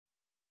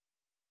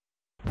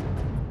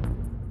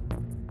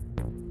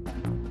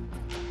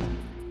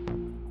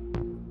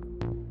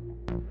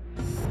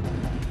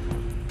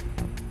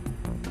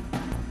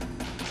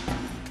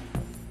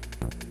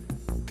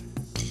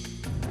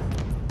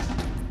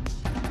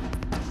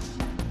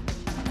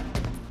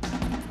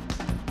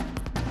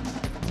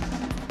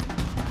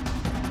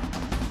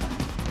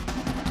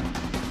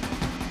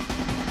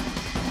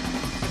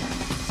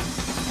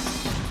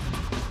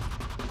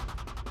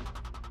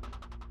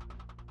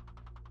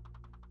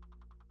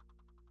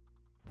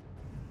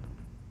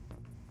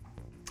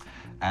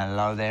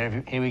Hello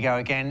there, here we go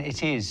again.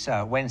 It is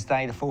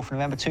Wednesday, the 4th of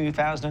November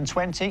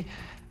 2020,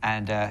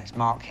 and it's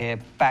Mark here,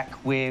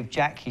 back with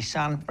Jack, his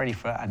son, ready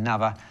for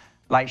another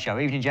late show.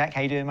 Evening, Jack.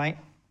 How you doing, mate?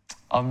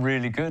 I'm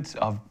really good.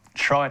 I've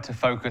tried to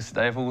focus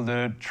today. With all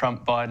the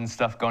Trump-Biden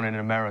stuff gone in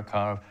America,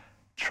 I've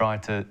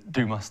tried to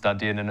do my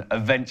studying, and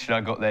eventually I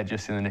got there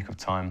just in the nick of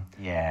time.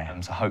 Yeah.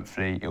 So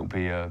hopefully it'll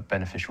be a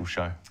beneficial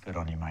show. Good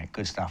on you, mate.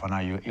 Good stuff. I know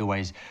you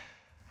always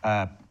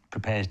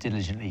prepares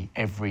diligently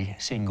every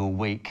single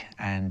week,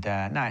 and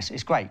no,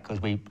 it's great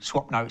because we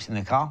swap notes in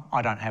the car.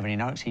 I don't have any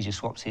notes, he just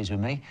swaps his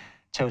with me,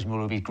 tells me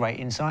all of his great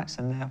insights,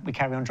 and we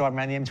carry on driving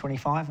around the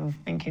M25 and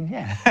thinking,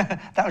 yeah,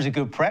 that was a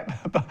good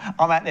prep. But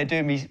I'm out there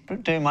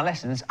doing my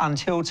lessons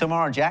until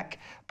tomorrow, Jack,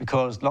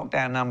 because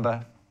lockdown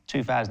number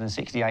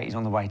 2068 is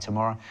on the way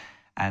tomorrow,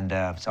 and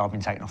so I've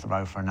been taken off the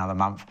road for another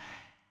month.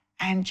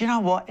 And do you know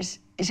what? Is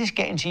this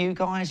getting to you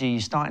guys? Are you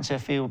starting to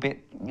feel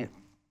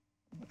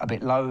a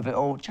bit low of it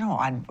all? Do you know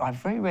what? I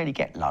very rarely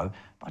get low,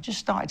 but I just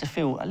started to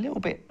feel a little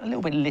bit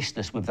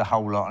listless with the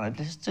whole lot, and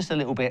just a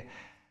little bit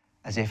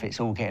as if it's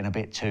all getting a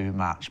bit too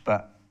much.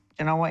 But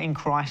you know what? In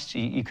Christ,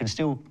 you can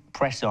still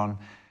press on,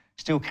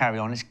 still carry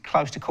on. It's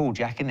close to call,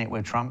 Jack, isn't it?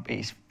 With Trump,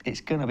 it's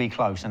going to be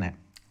close, isn't it?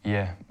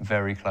 Yeah,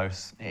 very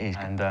close. It is,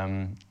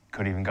 and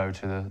could even go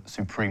to the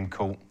Supreme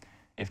Court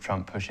if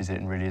Trump pushes it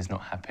and really is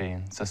not happy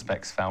and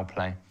suspects foul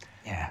play.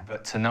 Yeah.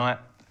 But tonight,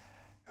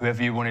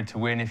 whoever you wanted to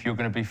win, if you're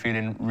going to be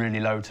feeling really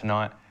low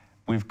tonight,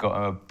 we've got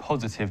a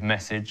positive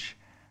message.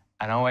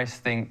 And I always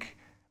think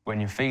when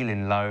you're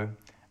feeling low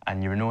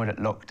and you're annoyed at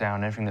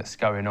lockdown, everything that's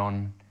going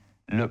on,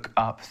 look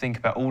up, think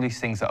about all these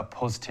things that are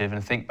positive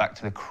and think back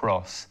to the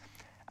cross,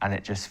 and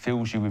it just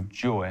fills you with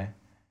joy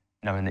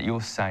knowing that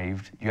you're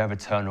saved, you have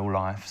eternal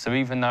life. So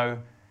even though,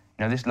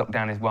 you know, this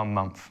lockdown is 1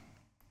 month,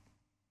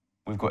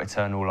 we've got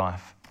eternal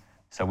life.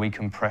 So we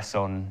can press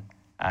on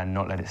and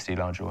not let it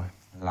steal our joy.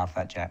 Love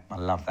that, Jack. I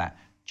love that.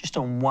 Just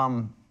on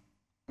one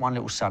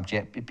little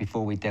subject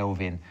before we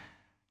delve in. Do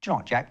you know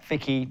what, Jack?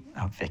 Vicky,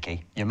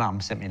 your mum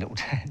sent me a little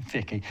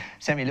Vicky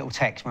sent me a little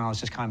text when I was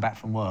just coming back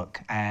from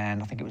work,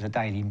 and I think it was a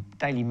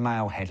Daily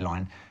Mail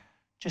headline,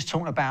 just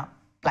talking about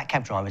black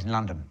cab drivers in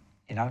London.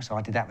 You know, so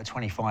I did that for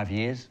 25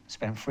 years,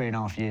 spent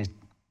 3.5 years,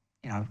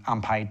 you know,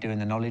 unpaid doing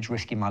the knowledge,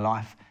 risking my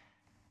life,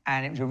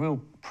 and it was a real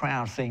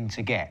proud thing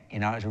to get. You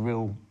know, it was a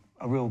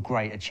real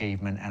great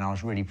achievement, and I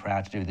was really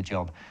proud to do the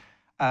job.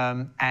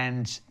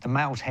 And the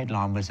Mail's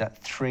headline was that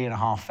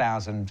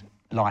 3,500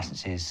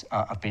 licences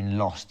have been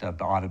lost,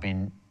 either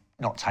been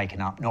not taken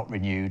up, not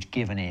renewed,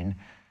 given in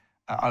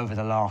over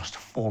the last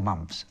 4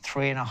 months.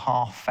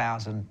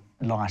 3,500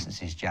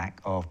 licences, Jack,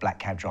 of black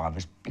cab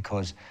drivers,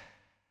 because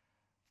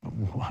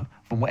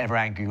from whatever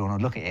angle you want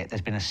to look at it,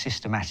 there's been a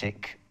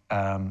systematic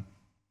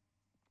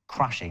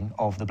crushing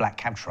of the black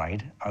cab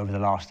trade over the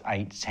last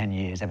 8 to 10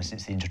 years, ever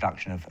since the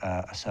introduction of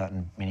a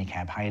certain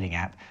minicab hailing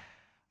app.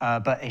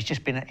 But it's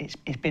just been, it's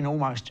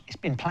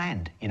been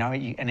planned, you know,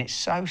 and it's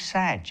so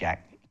sad,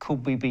 Jack.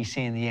 Could we be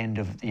seeing the end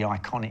of the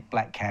iconic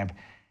black cab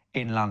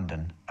in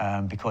London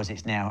because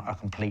it's now a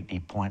completely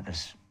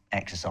pointless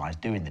exercise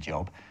doing the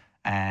job?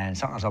 And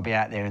sometimes I'll be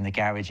out there in the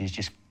garages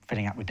just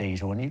filling up with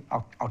diesel, and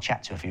I'll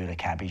chat to a few of the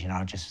cabbies, you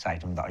know, just say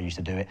to them that I used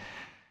to do it,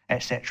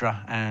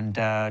 etc., and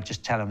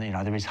just tell them that, you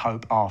know, there is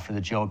hope after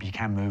the job. You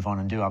can move on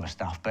and do other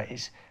stuff. But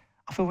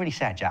I feel really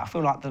sad, Jack. I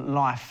feel like that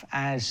life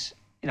as,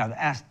 you know,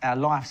 our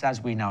lives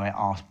as we know it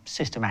are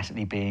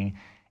systematically being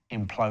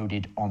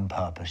imploded on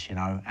purpose, you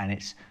know, and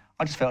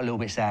I just felt a little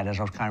bit sad as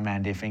I was coming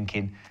around here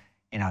thinking,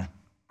 you know,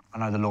 I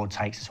know the Lord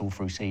takes us all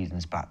through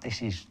seasons, but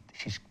this is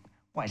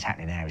what is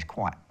happening now is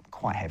quite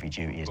heavy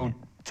duty, isn't it?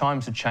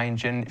 Times are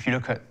changing. If you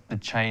look at the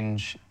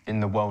change in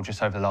the world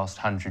just over the last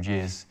 100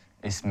 years,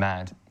 it's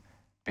mad.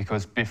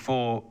 Because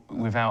before,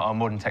 without our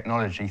modern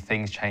technology,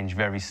 things change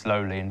very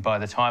slowly, and by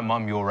the time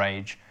I'm your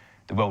age,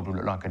 the world will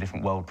look like a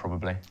different world,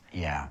 probably.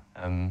 Yeah.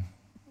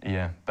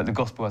 Yeah, but the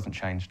gospel hasn't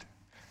changed,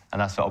 and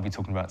that's what I'll be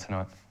talking about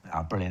tonight.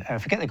 Oh, brilliant.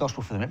 Forget the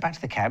gospel for the minute, back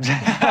to the cabs.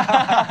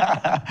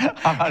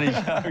 I'm only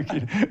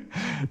joking.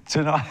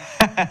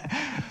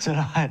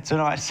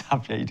 Tonight's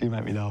subject, you do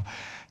make me laugh.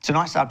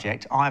 Tonight's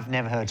subject I've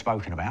never heard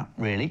spoken about,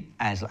 really,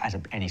 as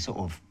any sort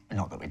of,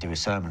 not that we do a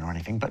sermon or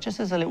anything, but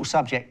just as a little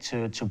subject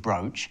to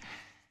broach,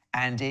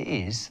 and it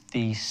is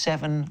the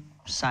 7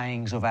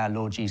 sayings of our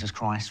Lord Jesus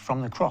Christ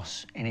from the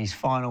cross in his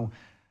final,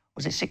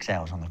 was it 6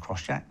 hours on the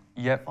cross, Jack?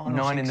 Yep,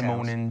 9 in the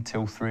morning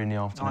till 3 in the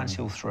afternoon. 9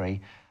 till 3.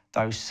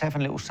 Those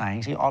 7 little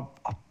sayings, I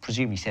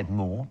presume he said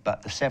more,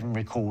 but the 7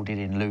 recorded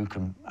in Luke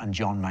and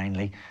John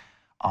mainly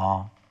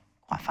are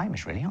quite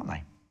famous, really, aren't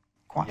they?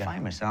 Quite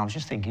famous. And I was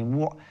just thinking,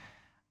 what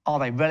are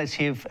they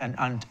relative,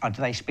 and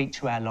do they speak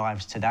to our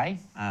lives today?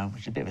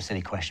 Which is a bit of a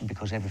silly question,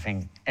 because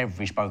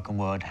every spoken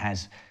word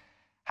has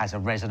a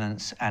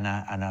resonance and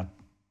a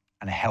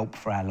help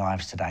for our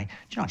lives today.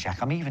 Do you know,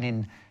 Jack? I'm even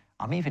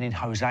in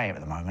Hosea at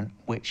the moment,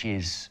 which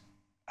is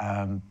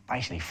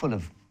basically full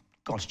of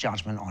God's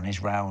judgment on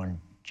Israel and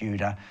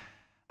Judah,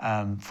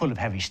 full of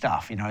heavy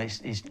stuff. You know,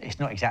 it's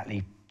not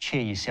exactly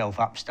cheer yourself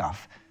up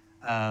stuff,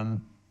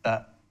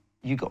 but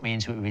you got me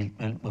into it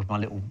with my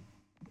little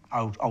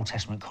Old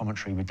Testament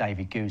commentary with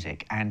David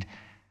Guzik. And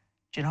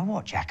do you know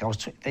what, Jack?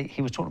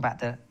 He was talking about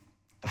the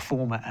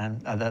former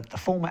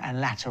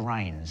and latter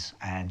rains,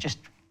 and just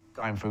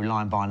going through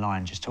line by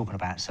line, just talking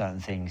about certain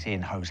things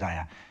in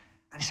Hosea.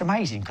 And it's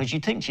amazing, because you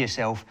think to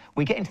yourself,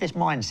 we get into this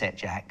mindset,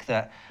 Jack,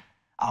 that,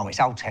 oh, it's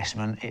Old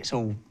Testament, it's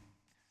all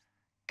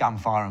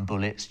gunfire and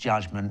bullets,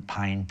 judgment,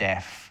 pain,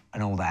 death,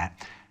 and all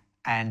that.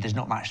 And there's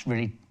not much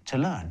really to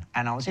learn.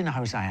 And I was in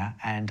Hosea,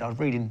 and I was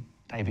reading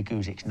David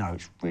Guzik's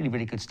notes, really,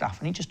 really good stuff.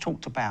 And he just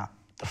talked about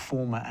the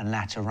former and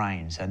latter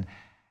rains and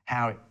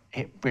how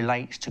it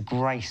relates to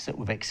grace that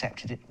we've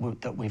accepted,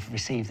 that we've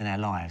received in our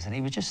lives. And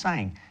he was just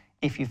saying,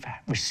 if you've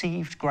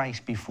received grace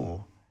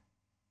before,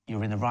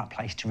 you're in the right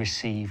place to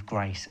receive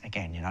grace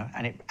again, you know?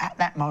 And at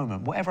that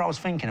moment, whatever I was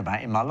thinking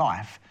about in my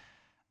life,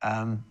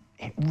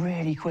 it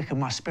really quickened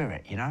my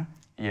spirit, you know?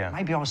 Yeah.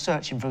 Maybe I was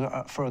searching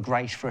for a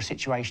grace for a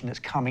situation that's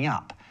coming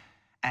up.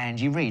 And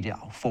you read it,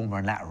 former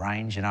and latter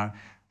rains, you know?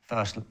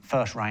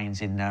 First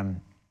rains in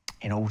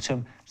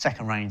autumn,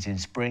 second rains in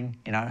spring,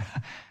 you know?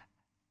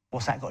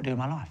 What's that got to do with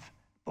my life?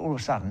 But all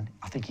of a sudden,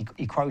 I think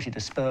he quoted a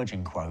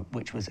Spurgeon quote,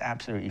 which was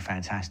absolutely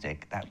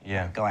fantastic.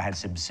 That guy had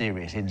some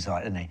serious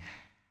insight, didn't he?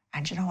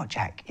 And you know what,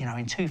 Jack? You know,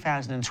 in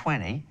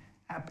 2020,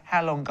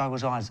 how long ago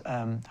was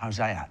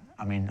Hosea?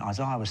 I mean,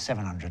 Isaiah was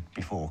 700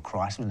 before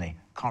Christ, wasn't he?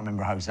 Can't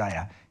remember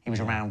Hosea. He was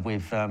around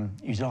with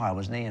Uzziah,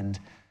 wasn't he? And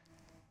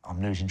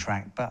I'm losing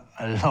track, but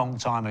a long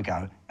time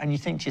ago. And you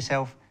think to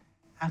yourself,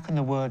 how can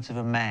the words of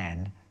a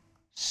man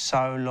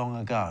so long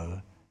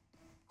ago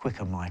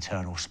quicken my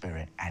eternal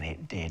spirit? And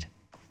it did.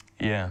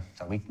 Yeah.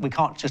 So we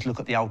can't just look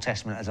at the Old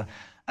Testament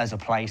as a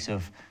place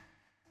of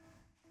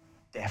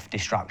death,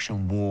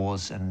 destruction,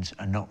 wars, and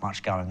not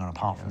much going on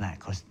apart from that,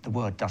 because the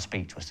word does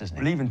speak to us, doesn't it?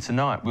 Well, even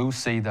tonight, we'll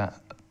see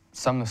that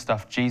some of the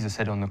stuff Jesus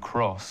said on the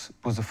cross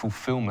was a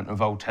fulfillment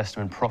of Old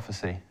Testament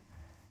prophecy.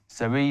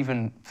 So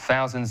even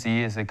thousands of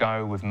years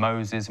ago with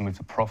Moses and with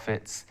the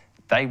prophets,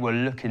 they were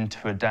looking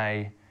to a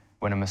day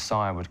when a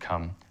Messiah would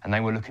come, and they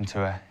were looking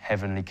to a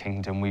heavenly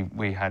kingdom.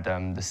 We had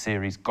the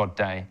series God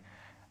Day,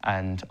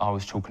 and I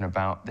was talking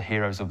about the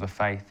heroes of the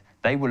faith.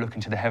 They were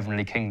looking to the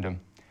heavenly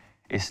kingdom.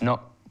 It's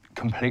not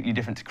completely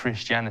different to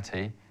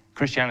Christianity.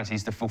 Christianity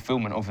is the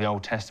fulfillment of the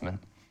Old Testament.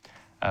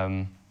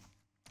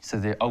 So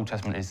the Old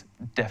Testament is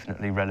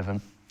definitely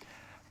relevant.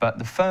 But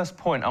the first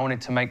point I wanted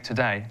to make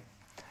today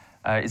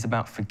is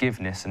about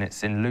forgiveness, and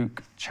it's in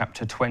Luke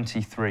chapter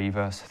 23,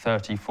 verse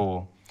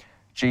 34.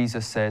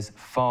 Jesus says,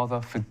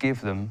 "Father,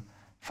 forgive them,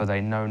 for they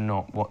know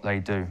not what they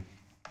do."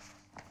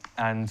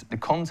 And the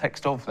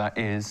context of that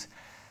is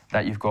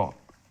that you've got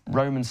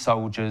Roman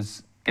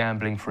soldiers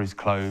gambling for his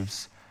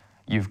clothes.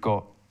 You've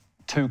got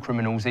two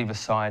criminals either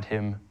side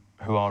him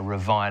who are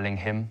reviling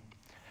him.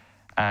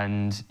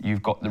 And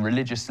you've got the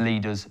religious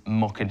leaders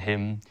mocking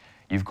him.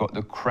 You've got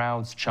the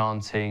crowds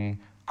chanting,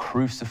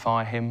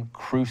 "Crucify him,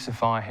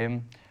 crucify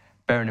him,"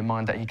 bearing in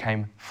mind that he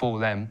came for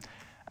them.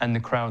 And the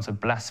crowds are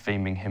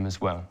blaspheming him as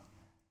well.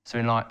 So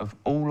in light of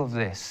all of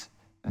this,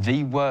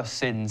 the worst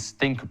sins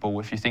thinkable,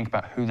 if you think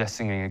about who they're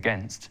singing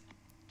against,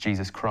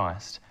 Jesus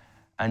Christ.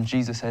 And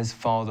Jesus says,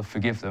 "Father,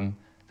 forgive them.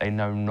 They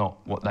know not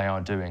what they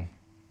are doing."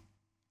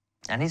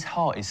 And his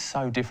heart is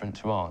so different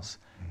to ours.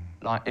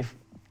 Like, if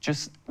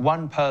just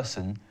one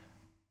person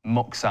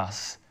mocks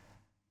us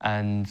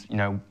and, you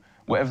know,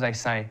 whatever they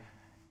say,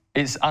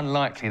 it's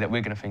unlikely that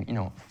we're going to think, you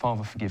know what,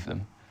 Father, forgive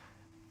them.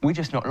 We're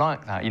just not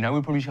like that, you know.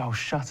 We'll probably just, "Oh,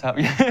 shut up,"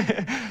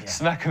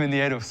 smack him in the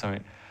head or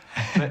something.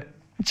 But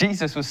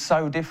Jesus was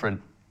so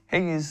different.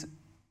 He is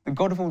the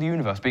God of all the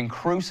universe being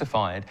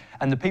crucified,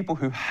 and the people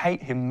who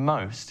hate him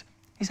most,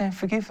 he's saying,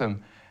 "Forgive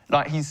them."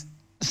 Like, he's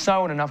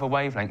so on another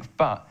wavelength,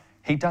 but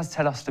he does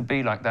tell us to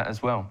be like that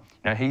as well.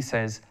 You know, he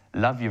says,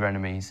 "Love your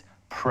enemies,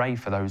 pray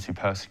for those who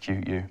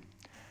persecute you."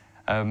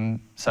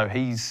 So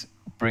he's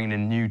bringing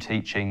in new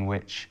teaching,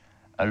 which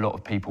a lot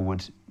of people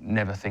would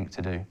never think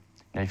to do. You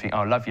know, you think,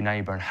 "Oh, love your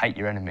neighbour and hate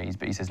your enemies,"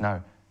 but he says,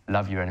 no,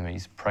 love your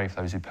enemies, pray for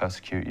those who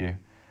persecute you.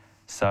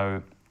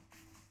 So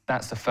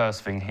that's the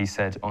first thing he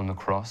said on the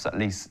cross, at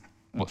least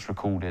what's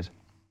recorded.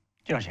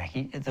 Do you know,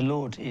 Jackie, the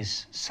Lord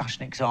is such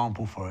an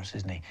example for us,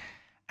 isn't he?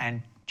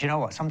 And do you know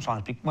what?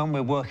 Sometimes when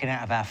we're working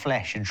out of our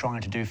flesh and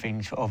trying to do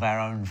things of our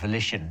own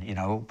volition, you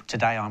know,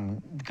 today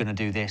I'm going to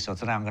do this, or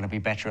today I'm going to be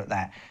better at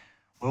that,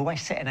 we're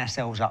always setting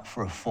ourselves up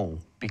for a fall,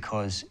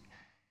 because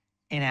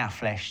in our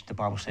flesh, the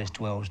Bible says,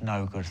 dwells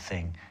no good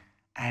thing.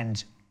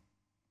 And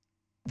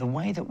the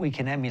way that we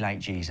can emulate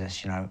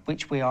Jesus, you know,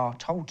 which we are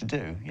told to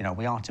do, you know,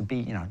 we are to be,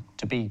 you know,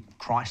 to be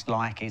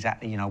Christ-like,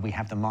 exactly, you know, we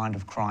have the mind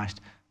of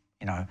Christ,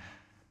 you know,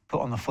 put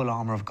on the full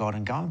armour of God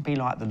and go and be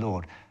like the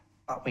Lord.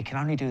 But we can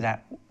only do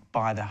that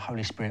by the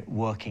Holy Spirit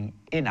working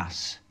in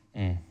us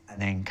and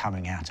then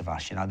coming out of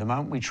us. You know, the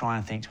moment we try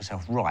and think to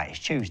ourselves, right, it's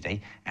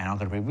Tuesday and I'm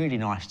going to be really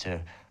nice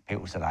to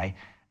people today,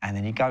 and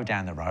then you go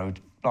down the road,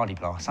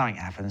 blah-de-blah, something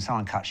happens,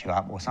 someone cuts you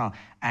up or something,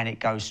 and it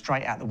goes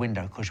straight out the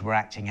window because we're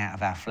acting out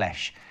of our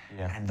flesh.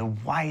 Yeah. And the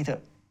way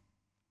that,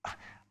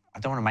 I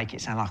don't want to make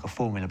it sound like a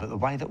formula, but the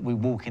way that we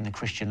walk in the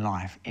Christian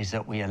life is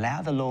that we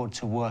allow the Lord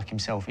to work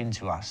himself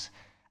into us,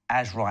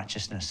 as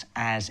righteousness,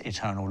 as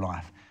eternal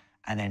life.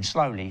 And then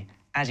slowly,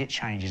 as it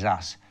changes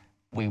us,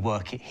 we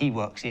work it, he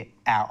works it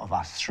out of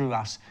us, through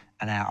us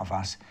and out of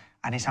us.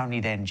 And it's only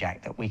then,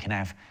 Jack, that we can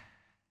have,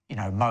 you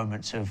know,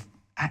 moments of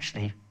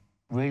actually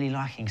really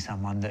liking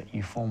someone that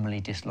you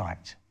formerly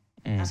disliked.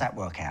 How's that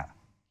work out?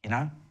 You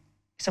know?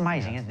 It's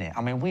amazing, isn't it?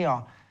 I mean, we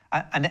are...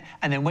 And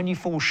then when you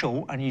fall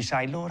short and you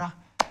say, Lord, I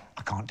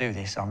can't do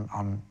this,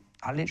 I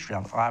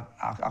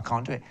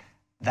can't do it,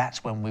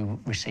 that's when we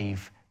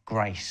receive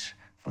grace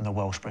from the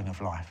wellspring of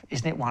life.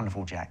 Isn't it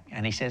wonderful, Jack?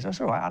 And he says, that's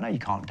all right, I know you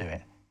can't do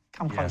it.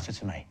 Come closer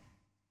to me.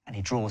 And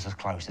he draws us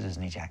closer,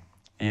 doesn't he, Jack?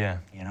 Yeah.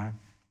 You know?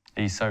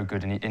 He's so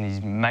good, and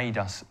he's made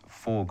us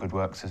for good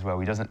works as well.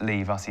 He doesn't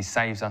leave us, he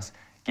saves us,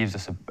 gives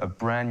us a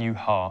brand new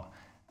heart,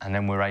 and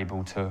then we're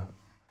able to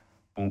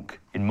walk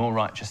in more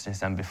righteousness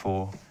than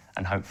before,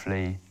 and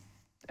hopefully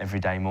every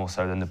day more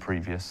so than the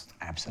previous.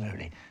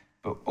 Absolutely.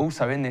 But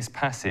also in this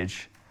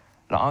passage,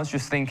 like, I was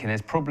just thinking,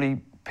 there's probably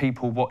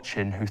people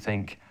watching who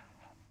think,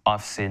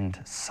 I've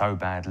sinned so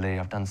badly,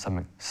 I've done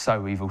something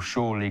so evil,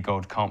 surely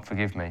God can't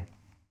forgive me.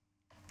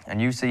 And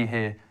you see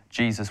here,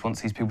 Jesus wants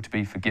these people to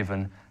be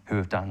forgiven who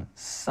have done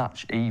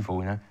such evil,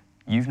 you know.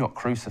 You've not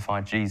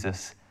crucified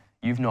Jesus.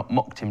 You've not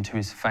mocked him to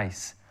his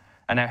face.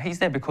 And now he's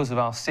there because of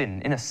our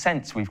sin. In a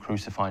sense, we've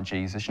crucified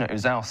Jesus. You know, it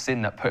was our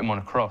sin that put him on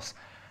a cross.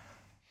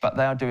 But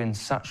they are doing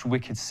such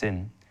wicked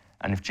sin.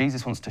 And if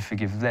Jesus wants to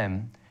forgive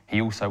them,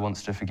 he also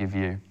wants to forgive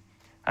you.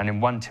 And in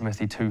 1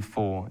 Timothy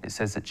 2:4, it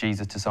says that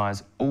Jesus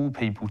desires all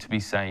people to be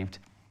saved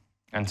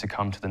and to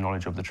come to the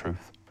knowledge of the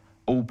truth.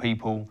 All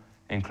people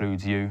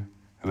includes you,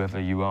 whoever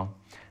you are.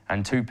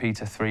 And 2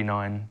 Peter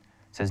 3:9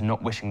 says,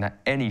 not wishing that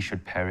any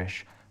should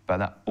perish, but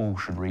that all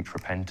should reach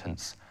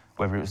repentance.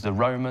 Whether it was the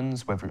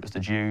Romans, whether it was the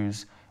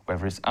Jews,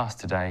 whether it's us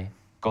today,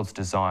 God's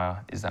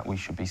desire is that we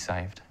should be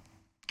saved.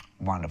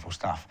 Wonderful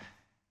stuff.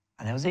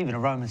 And there was even a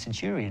Roman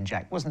centurion,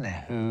 Jack, wasn't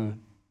there, who,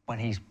 when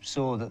he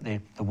saw that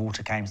the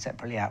water came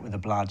separately out with the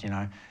blood, you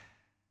know,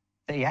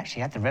 that he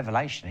actually had the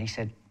revelation. He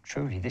said,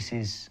 truly, this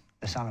is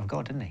the Son of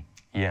God, didn't he?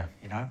 Yeah.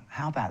 You know,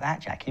 how about that,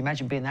 Jack? Can you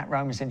imagine being that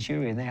Roman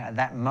centurion there at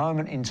that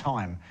moment in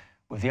time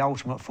with the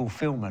ultimate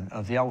fulfillment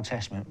of the Old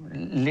Testament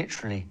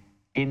literally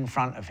in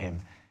front of him,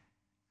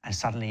 and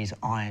suddenly his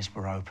eyes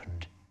were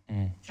opened.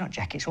 You know,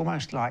 Jack, it's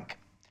almost like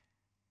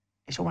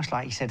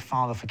he said,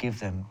 Father, forgive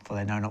them, for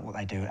they know not what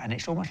they do. And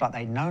it's almost like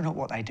they know not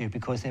what they do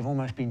because they've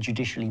almost been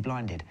judicially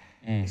blinded.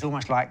 It's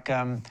almost like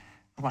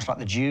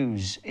the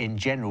Jews in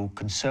general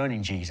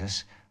concerning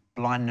Jesus.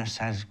 Blindness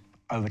has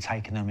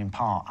overtaken them in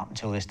part up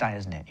until this day,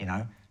 isn't it? You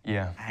know.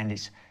 Yeah. And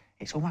it's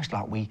almost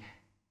like we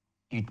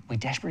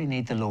desperately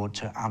need the Lord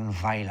to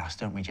unveil us,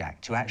 don't we, Jack?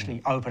 To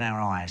actually open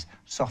our eyes,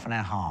 soften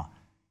our heart,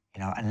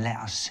 you know, and let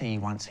us see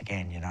once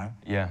again. You know.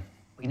 Yeah.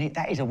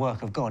 That is a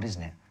work of God,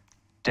 isn't it?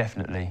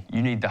 Definitely.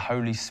 You need the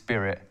Holy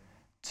Spirit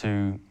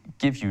to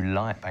give you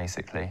light,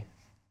 basically.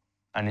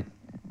 And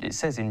it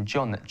says in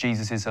John that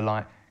Jesus is a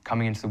light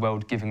coming into the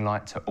world, giving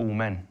light to all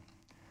men.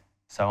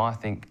 So I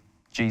think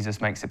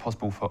Jesus makes it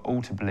possible for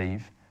all to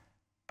believe.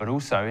 But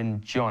also in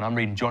John, I'm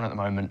reading John at the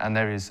moment, and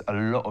there is a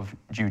lot of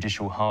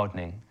judicial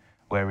hardening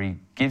where he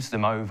gives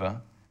them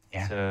over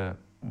to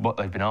what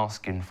they've been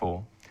asking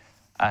for.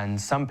 And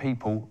some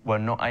people were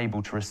not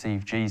able to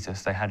receive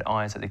Jesus. They had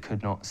eyes that they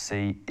could not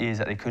see, ears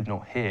that they could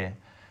not hear.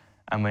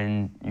 And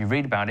when you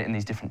read about it in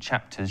these different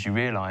chapters, you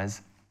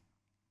realise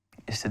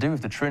it's to do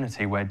with the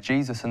Trinity, where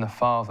Jesus and the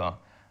Father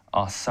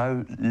are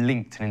so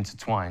linked and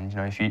intertwined. You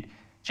know,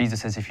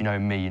 Jesus says, if you know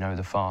me, you know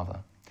the Father.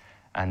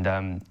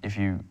 And if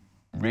you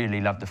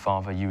really love the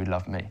Father, you would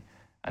love me.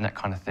 And that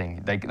kind of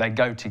thing. They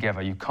go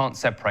together. You can't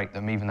separate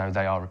them, even though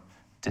they are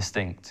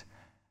distinct.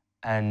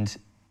 And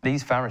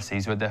these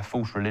Pharisees, with their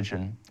false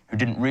religion, who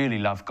didn't really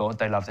love God,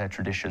 they loved their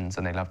traditions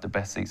and they loved the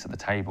best seats at the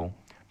table.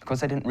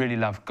 Because they didn't really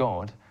love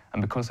God,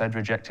 and because they'd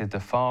rejected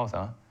the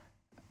Father,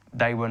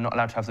 they were not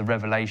allowed to have the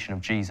revelation of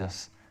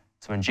Jesus.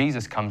 So when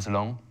Jesus comes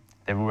along,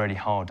 they're already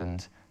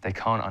hardened. They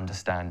can't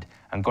understand.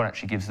 And God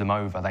actually gives them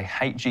over. They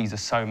hate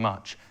Jesus so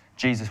much.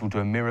 Jesus will do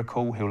a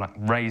miracle. He'll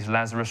raise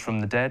Lazarus from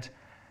the dead.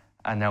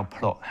 And they'll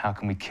plot, how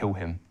can we kill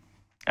him?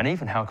 And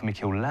even how can we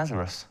kill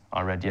Lazarus,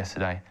 I read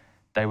yesterday.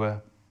 They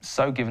were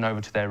so given over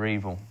to their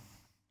evil.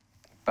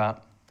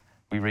 But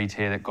we read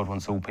here that God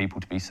wants all people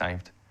to be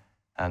saved.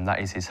 And that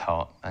is his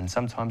heart. And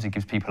sometimes he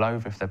gives people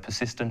over if they're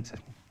persistent. Says,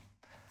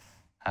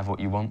 have what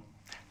you want.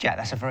 Jack,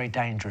 that's a very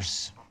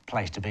dangerous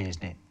place to be,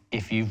 isn't it?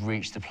 If you've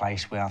reached the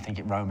place where I think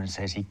Romans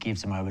says he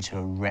gives them over to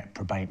a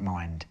reprobate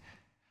mind.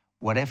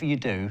 Whatever you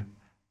do,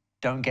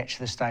 don't get to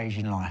the stage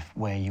in life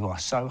where you are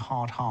so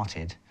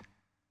hard-hearted,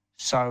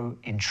 so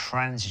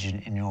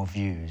intransigent in your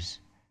views,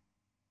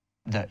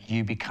 that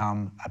you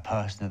become a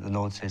person that the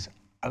Lord says,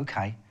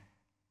 okay,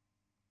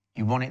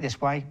 you want it this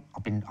way?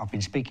 I've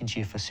been speaking to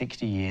you for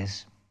 60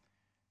 years.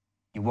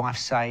 Your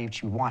wife's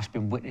saved, your wife's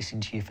been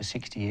witnessing to you for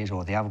 60 years,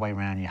 or the other way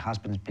around, your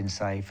husband's been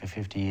saved for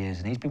 50 years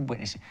and he's been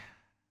witnessing.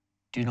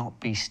 Do not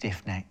be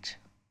stiff-necked.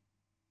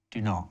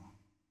 Do not.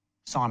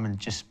 Simon,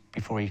 just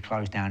before he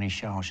closed down his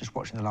show, I was just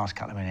watching the last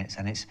couple of minutes,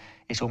 and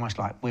it's almost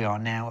like we are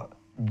now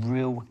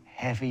real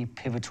heavy,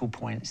 pivotal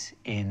points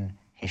in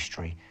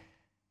history.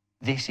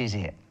 This is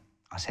it.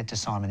 I said to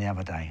Simon the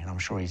other day, and I'm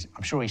sure he's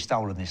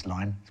stolen this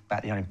line. It's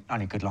about the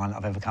only good line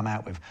I've ever come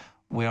out with.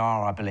 We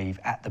are, I believe,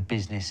 at the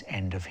business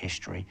end of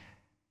history.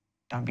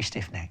 Don't be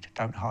stiff-necked.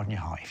 Don't harden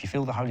your heart. If you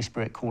feel the Holy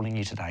Spirit calling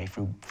you today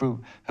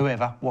through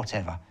whoever,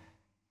 whatever,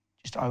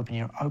 just open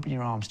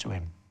your arms to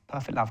him.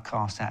 Perfect love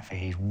casts out fear.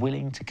 He's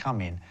willing to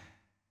come in,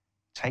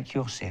 take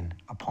your sin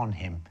upon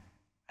him,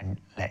 and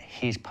let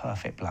his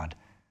perfect blood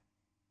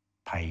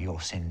pay your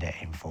sin debt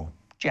in full.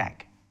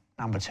 Jack,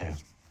 number 2.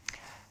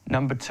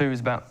 Number 2 is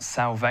about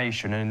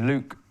salvation. And in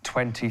Luke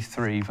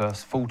 23,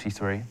 verse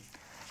 43,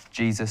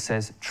 Jesus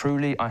says,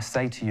 "Truly I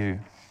say to you,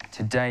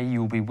 today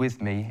you will be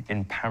with me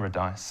in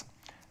paradise."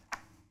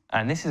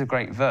 And this is a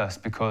great verse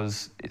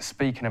because it's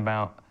speaking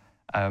about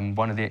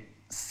one of the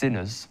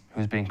sinners who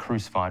was being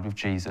crucified with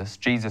Jesus.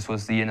 Jesus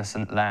was the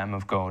innocent Lamb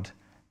of God.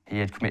 He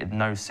had committed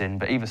no sin,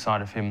 but either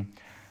side of him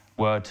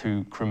were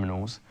 2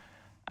 criminals.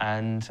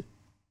 And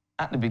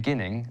at the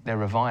beginning, they're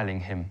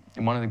reviling him.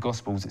 In one of the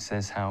Gospels, it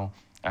says how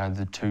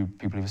the 2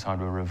 people either side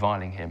were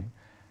reviling him.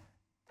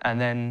 And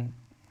then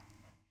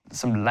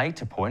some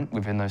later point,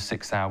 within those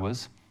 6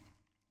 hours,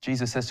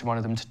 Jesus says to one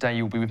of them, "Today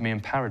you'll be with me in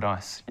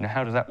paradise." You know,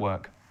 how does that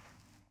work?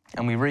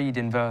 And we read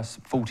in verse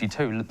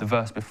 42, the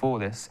verse before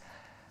this,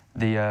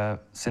 the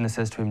sinner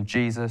says to him,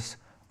 "Jesus,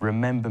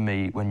 remember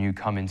me when you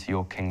come into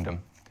your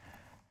kingdom."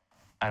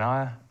 And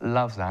I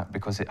love that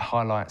because it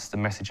highlights the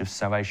message of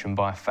salvation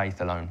by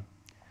faith alone.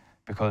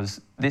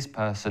 Because this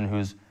person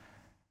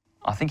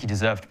I think he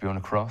deserved to be on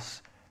a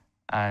cross,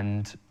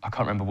 and I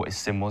can't remember what his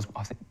sin was.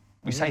 I think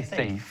we say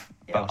thief,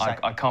 but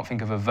I can't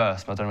think of a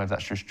verse, but I don't know if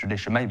that's just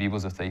tradition. Maybe he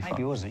was a thief. Maybe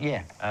he was,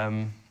 yeah.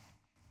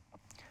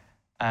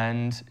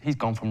 And he's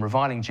gone from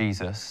reviling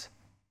Jesus,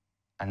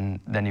 and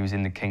then he was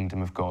in the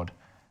kingdom of God.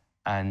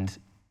 And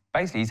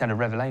basically he's had a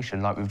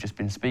revelation like we've just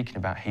been speaking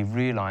about. He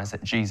realised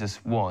that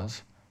Jesus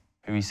was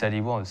who he said he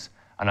was.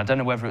 And I don't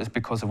know whether it was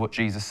because of what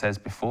Jesus says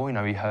before. You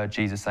know, he heard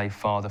Jesus say,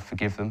 "Father,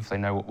 forgive them, for they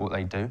know what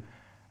they do."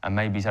 And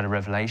maybe he's had a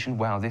revelation,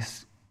 wow,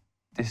 this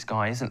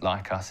guy isn't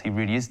like us. He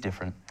really is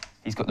different.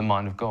 He's got the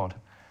mind of God.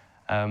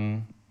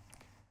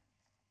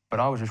 But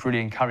I was just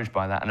really encouraged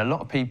by that. And a lot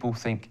of people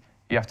think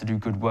you have to do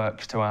good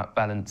works to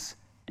outbalance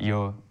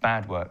your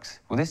bad works.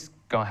 Well, this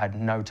guy had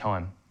no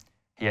time.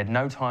 He had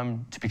no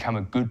time to become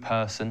a good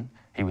person.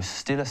 He was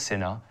still a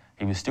sinner.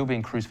 He was still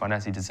being crucified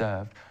as he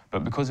deserved.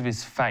 But because of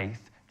his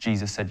faith,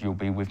 Jesus said, "You'll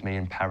be with me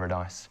in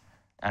paradise."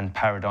 And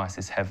paradise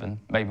is heaven.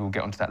 Maybe we'll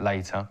get onto that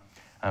later.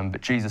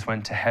 But Jesus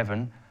went to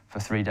heaven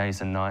for 3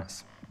 days and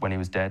nights when he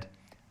was dead.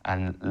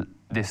 And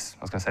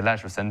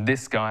Lazarus, and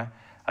this guy,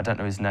 I don't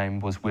know his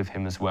name, was with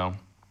him as well.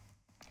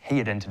 He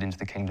had entered into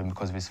the kingdom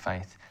because of his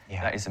faith.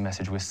 Yeah. That is the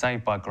message. We're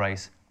saved by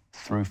grace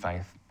through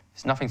faith.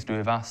 It's nothing to do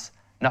with us,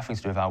 nothing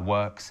to do with our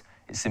works.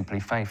 It's simply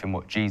faith in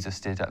what Jesus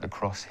did at the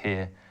cross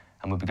here.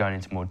 And we'll be going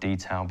into more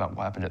detail about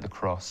what happened at the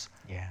cross.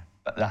 Yeah.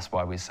 But that's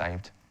why we're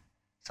saved.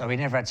 So we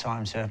never had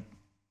time to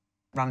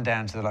run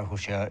down to the local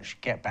church,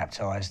 get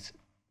baptised,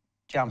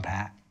 jump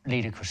out,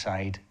 lead a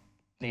crusade,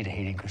 lead a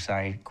healing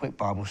crusade, quick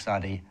Bible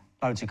study,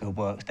 loads of good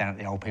works down at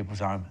the old people's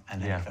home,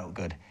 and then he felt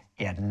good.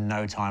 He had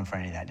no time for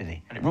any of that, did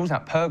he? And it rules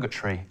out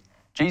purgatory.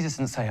 Jesus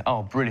didn't say,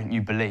 "Oh, brilliant,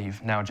 you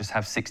believe, now just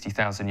have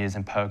 60,000 years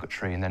in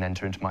purgatory and then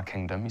enter into my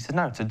kingdom." He said,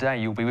 "No,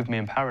 today you'll be with me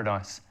in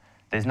paradise."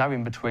 There's no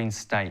in-between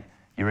state.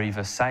 You're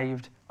either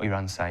saved or you're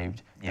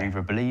unsaved. Yeah. You're either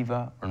a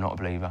believer or not a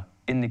believer.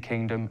 In the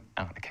kingdom,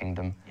 out of the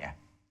kingdom. Yeah.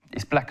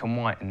 It's black and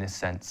white in this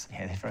sense.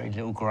 Yeah, there's very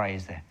little grey,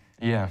 is there?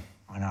 Yeah.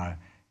 I know.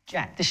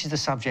 Jack, this is the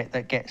subject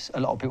that gets a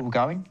lot of people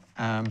going.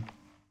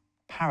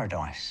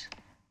 Paradise.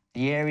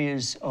 The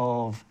areas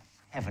of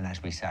heaven,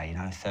 as we say, you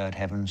know, third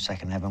heaven,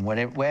 second heaven,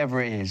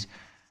 wherever it is.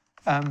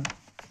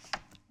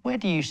 Where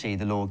do you see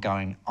the Lord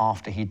going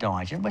after he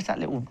died? You know, where's that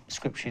little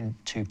scripture in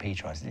 2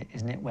 Peter,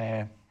 isn't it,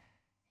 where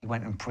he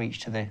went and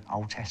preached to the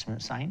Old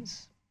Testament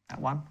saints, that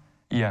one?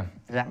 Yeah.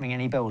 Does that ring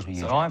any bells with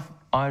you? So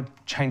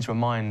I've changed my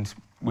mind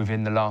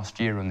within the last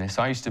year on this.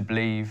 I used to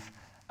believe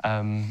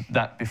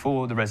that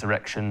before the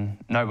resurrection,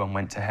 no one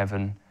went to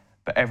heaven,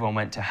 but everyone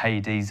went to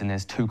Hades, and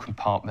there's 2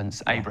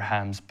 compartments,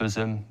 Abraham's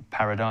bosom,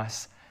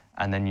 paradise,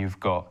 and then you've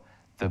got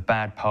the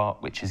bad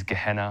part, which is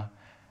Gehenna.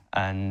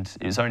 And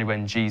it was only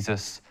when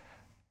Jesus,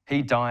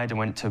 he died and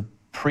went to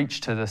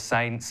preach to the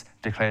saints,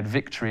 declared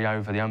victory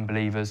over the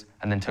unbelievers,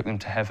 and then took them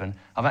to heaven.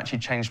 I've actually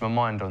changed my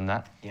mind on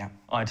that. Yeah.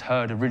 I'd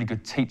heard a really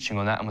good teaching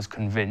on that and was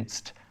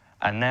convinced.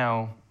 And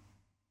now,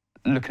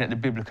 looking at the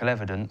biblical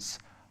evidence,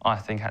 I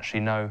think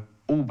actually no,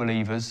 all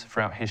believers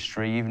throughout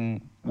history,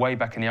 even way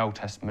back in the Old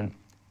Testament,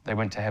 they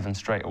went to heaven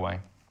straight away.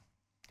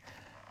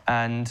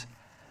 And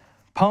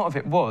part of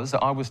it was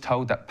that I was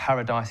told that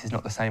paradise is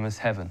not the same as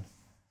heaven.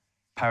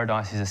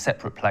 Paradise is a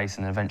separate place,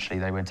 and eventually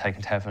they were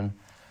taken to heaven.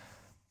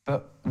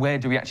 But where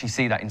do we actually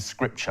see that in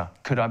Scripture?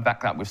 Could I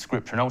back that with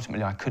Scripture? And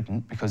ultimately I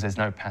couldn't, because there's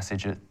no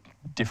passage that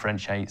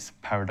differentiates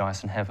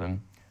paradise and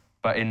heaven.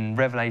 But in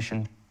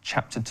Revelation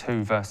chapter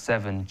 2, verse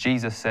 7,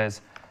 Jesus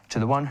says, "To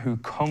the one who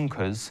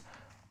conquers,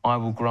 I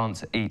will grant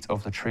to eat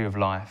of the tree of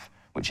life,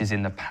 which is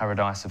in the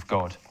paradise of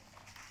God."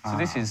 So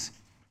this is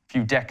a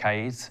few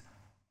decades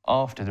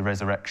after the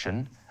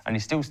resurrection, and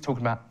he's still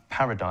talking about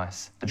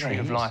paradise. The tree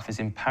of life is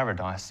in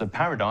paradise. So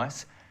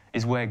paradise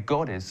is where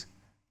God is.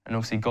 And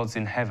obviously God's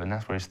in heaven,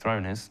 that's where his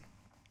throne is.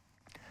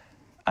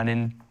 And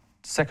in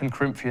 2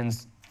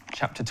 Corinthians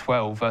chapter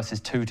 12,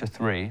 verses 2 to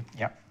 3,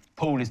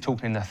 Paul is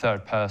talking in the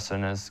third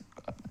person, as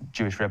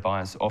Jewish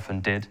rabbis often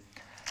did.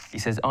 He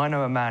says, I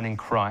know a man in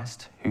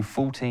Christ who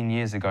 14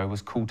 years ago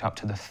was caught up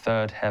to the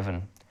third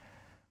heaven.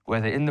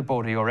 Whether in the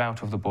body or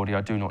out of the body,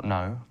 I do not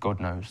know, God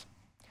knows.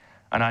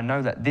 And I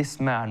know that this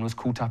man was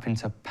caught up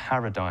into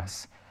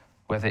paradise.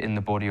 Whether in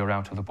the body or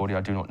out of the body,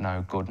 I do not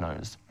know, God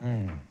knows.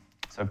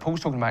 So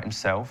Paul's talking about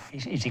himself.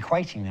 He's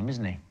equating them,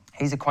 isn't he?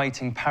 He's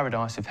equating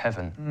paradise with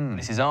heaven.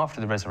 This is after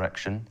the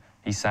resurrection.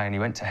 He's saying he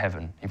went to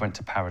heaven, he went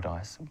to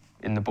paradise.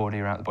 In the body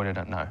or out the body, I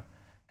don't know.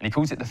 And he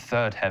calls it the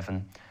third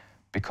heaven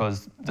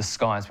because the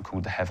skies were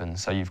called the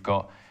heavens. So you've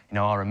got, you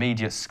know, our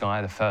immediate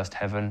sky, the first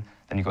heaven,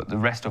 then you've got the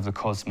rest of the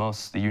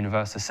cosmos, the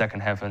universe, the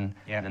second heaven,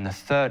 and then the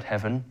third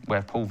heaven,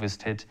 where Paul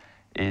visited,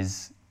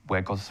 is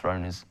where God's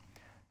throne is.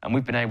 And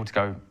we've been able to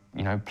go,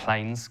 you know,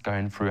 planes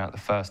going throughout the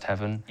first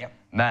heaven,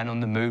 man on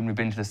the moon, we've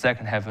been to the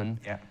second heaven,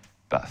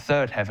 but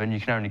third heaven, you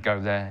can only go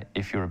there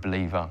if you're a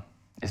believer.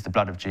 It's the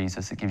blood of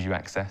Jesus that gives you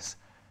access.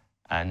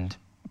 And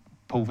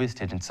Paul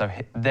visited, and so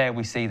there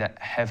we see that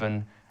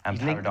heaven and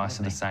paradise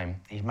are the same.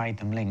 He's made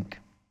them link.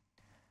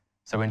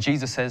 So when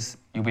Jesus says,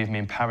 you'll be with me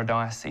in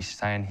paradise, he's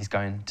saying he's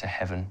going to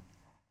heaven.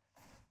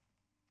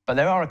 But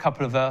there are a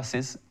couple of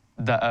verses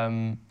that,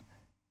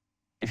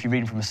 if you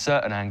read them from a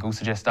certain angle,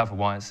 suggest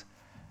otherwise.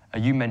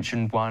 You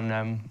mentioned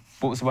one,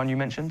 what was the one you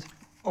mentioned?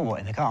 Oh, what,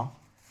 in the car?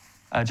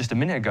 Just a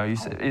minute ago, you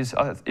said, is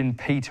in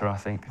Peter, I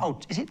think. Oh,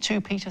 is it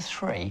 2 Peter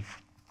 3?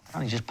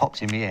 Only just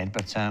popped in my head,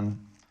 but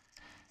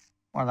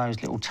one of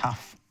those little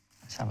tough,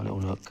 let's have a little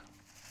look.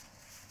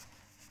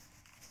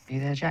 Are you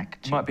there, Jack?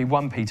 It might be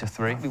 1 Peter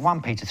 3. Might be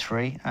 1 Peter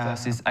 3.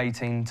 Verses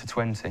 18 to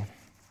 20.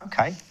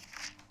 OK. You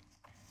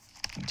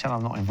can tell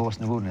I'm not in Voice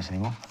in the Wilderness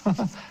anymore.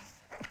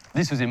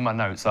 This was in my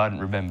notes, so I hadn't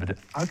remembered it.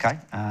 OK.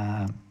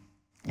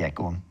 Yeah,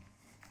 go on.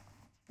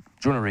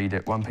 Do you want to read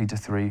it, 1 Peter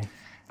 3?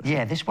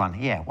 Yeah, this one,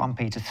 1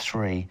 Peter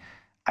 3,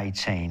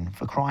 18.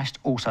 For Christ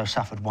also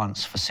suffered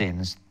once for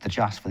sins, the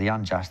just for the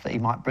unjust, that he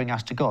might bring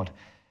us to God,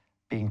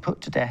 being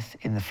put to death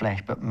in the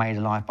flesh, but made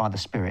alive by the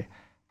Spirit,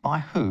 by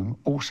whom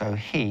also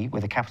he,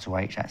 with a capital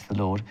H, that's the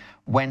Lord,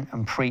 went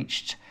and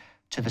preached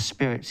to the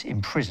spirits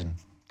in prison,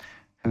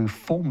 who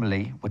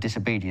formerly were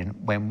disobedient,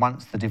 when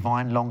once the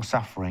divine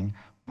long-suffering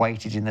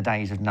waited in the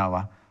days of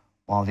Noah,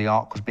 while the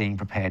ark was being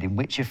prepared, in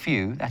which a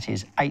few, that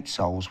is, 8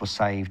 souls, were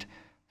saved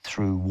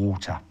through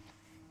water.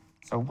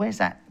 So where's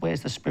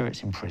the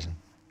spirits in prison?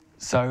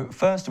 So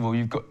first of all,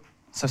 you've got,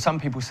 so some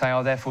people say,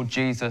 oh, therefore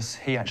Jesus,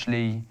 he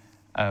actually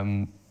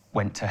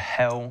went to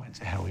hell,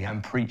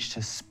 and preached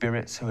to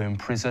spirits who are in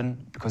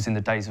prison, because in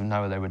the days of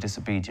Noah they were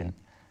disobedient.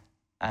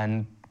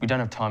 And we don't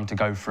have time to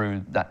go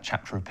through that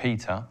chapter of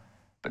Peter,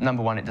 but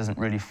number one, it doesn't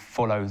really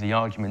follow the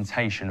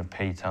argumentation of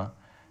Peter.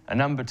 And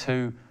number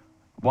two,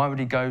 why would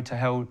he go to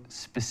hell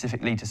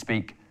specifically to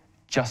speak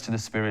just to the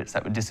spirits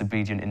that were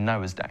disobedient in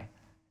Noah's day?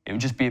 It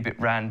would just be a bit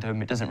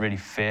random, it doesn't really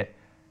fit.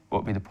 What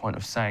would be the point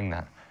of saying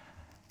that?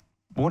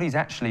 What he's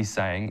actually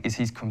saying is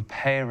he's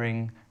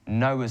comparing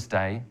Noah's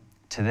day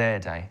to their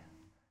day.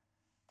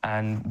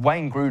 And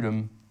Wayne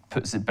Grudem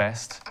puts it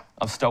best.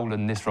 I've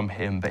stolen this from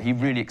him, but he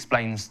really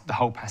explains the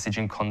whole passage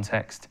in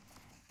context.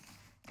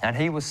 And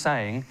he was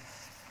saying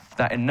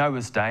that in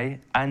Noah's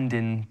day and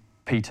in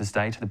Peter's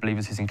day, to the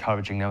believers he's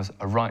encouraging, there was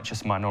a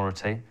righteous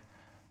minority.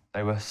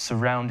 They were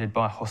surrounded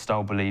by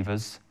hostile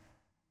believers.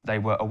 They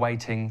were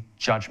awaiting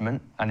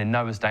judgment, and in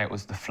Noah's day it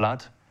was the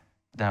flood.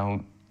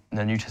 Now,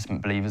 the New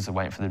Testament believers are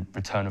waiting for the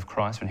return of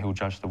Christ when he'll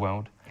judge the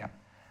world.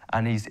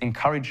 And he's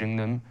encouraging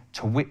them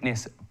to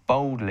witness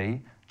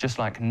boldly, just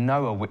like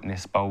Noah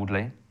witnessed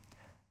boldly.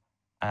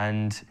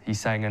 And he's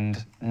saying,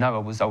 and Noah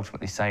was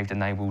ultimately saved,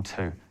 and they will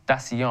too.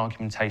 That's the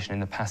argumentation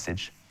in the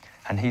passage.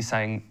 And he's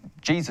saying,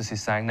 Jesus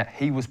is saying that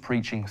he was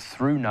preaching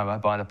through Noah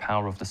by the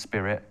power of the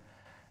Spirit,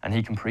 and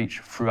he can preach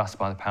through us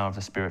by the power of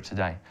the Spirit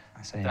today.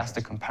 That's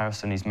the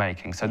comparison he's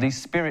making. So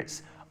these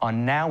spirits are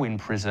now in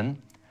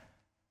prison,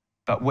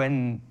 but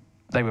when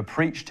they were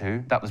preached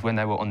to, that was when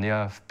they were on the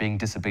earth being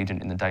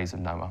disobedient in the days of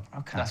Noah.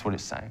 That's what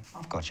it's saying.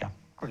 I've got you.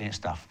 Brilliant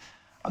stuff.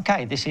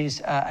 OK, this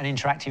is an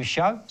interactive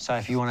show, so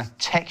if you want to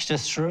text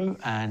us through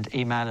and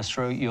email us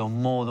through, you're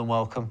more than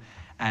welcome,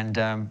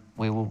 and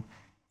we will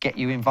get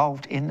you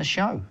involved in the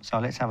show. So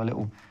let's have a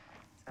little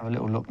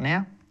look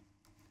now.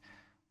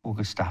 All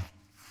good stuff.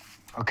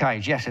 OK,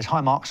 Jeff says, hi,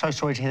 Mark. So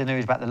sorry to hear the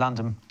news about the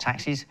London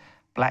taxis.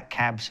 Black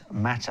cabs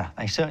matter.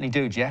 They certainly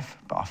do, Jeff,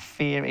 but I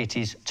fear it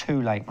is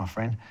too late, my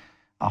friend.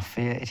 I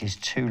fear it is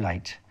too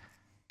late.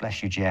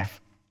 Bless you, Jeff.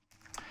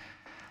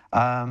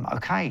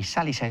 OK,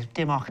 Sally says,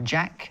 dear Mark and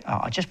Jack,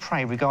 I just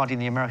pray regarding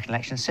the American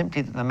election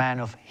simply that the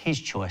man of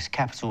his choice,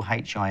 capital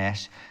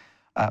H-I-S,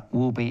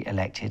 will be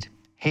elected.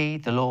 He,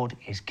 the Lord,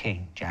 is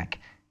king, Jack.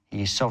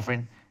 He is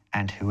sovereign,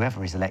 and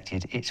whoever is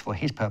elected, it's for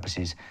his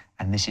purposes,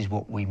 and this is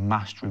what we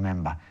must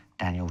remember.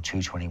 Daniel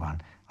 2:21.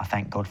 I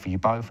thank God for you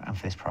both and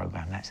for this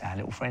programme. That's our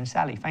little friend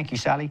Sally. Thank you,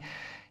 Sally.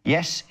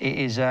 Yes, it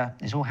is.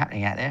 It's all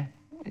happening out there.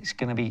 It's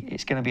going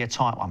to be a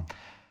tight one.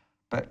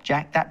 But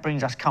Jack, that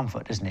brings us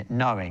comfort, doesn't it?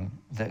 Knowing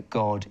that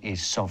God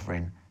is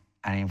sovereign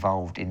and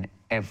involved in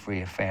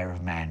every affair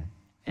of man.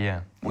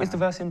 Yeah. What is the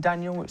verse in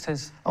Daniel? It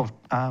says. Oh,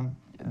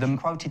 the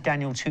quoted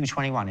Daniel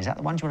 2:21. Is that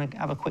the one? Do you want to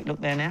have a quick look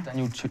there now?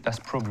 Daniel 2. That's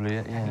probably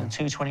it. Yeah. Daniel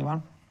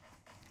 2:21.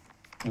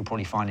 You'll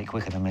probably find it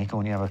quicker than me. Go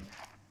on, you have a.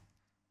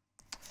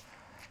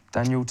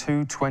 Daniel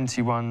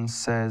 2:21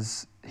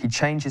 says, "He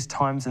changes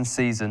times and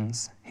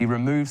seasons. He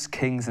removes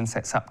kings and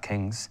sets up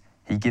kings.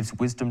 He gives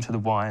wisdom to the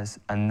wise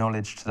and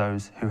knowledge to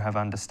those who have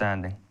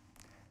understanding."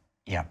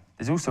 Yeah.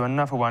 There's also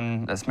another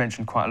one that's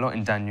mentioned quite a lot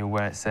in Daniel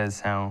where it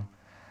says how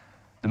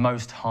the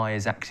Most High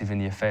is active in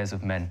the affairs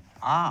of men.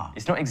 Ah.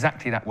 It's not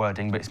exactly that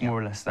wording, but it's more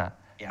or less that.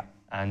 Yeah.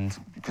 And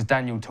because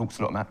Daniel talks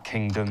a lot about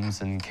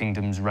kingdoms and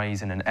kingdoms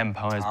raising and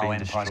empires being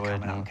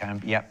destroyed.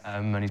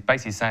 And he's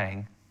basically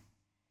saying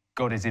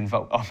God is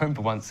involved. I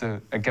remember once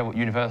a girl at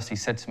university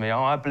said to me,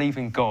 "Oh, I believe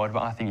in God,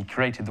 but I think he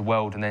created the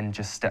world and then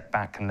just stepped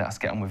back and let us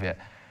get on with it."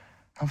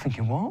 I'm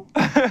thinking, what?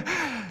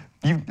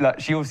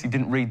 She obviously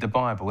didn't read the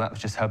Bible. That was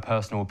just her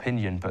personal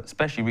opinion. But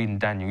especially reading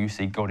Daniel, you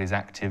see God is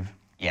active.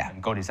 Yeah.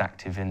 And God is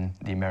active in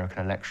the American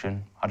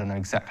election. I don't know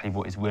exactly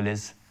what his will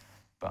is,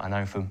 but I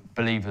know for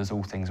believers,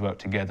 all things work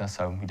together,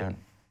 so we don't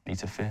need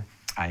to fear.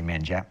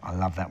 Amen, Jack. I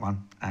love that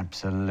one.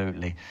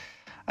 Absolutely.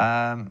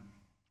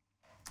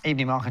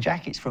 Evening, Mark and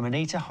Jack. It's from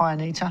Anita. Hi,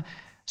 Anita.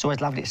 It's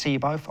always lovely to see you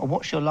both. I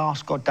watched your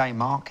last God Day,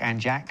 Mark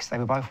and Jax. They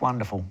were both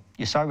wonderful.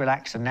 You're so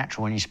relaxed and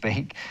natural when you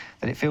speak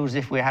that it feels as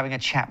if we're having a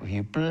chat with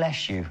you.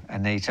 Bless you,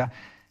 Anita.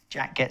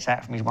 Jack gets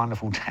that from his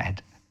wonderful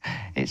dad.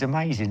 It's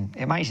amazing.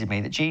 It amazes me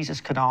that Jesus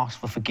could ask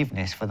for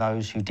forgiveness for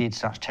those who did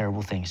such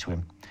terrible things to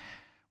him.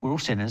 We're all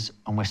sinners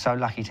and we're so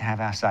lucky to have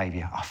our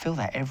Saviour. I feel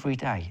that every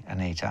day,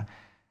 Anita.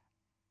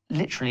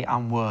 Literally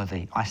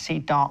unworthy. I see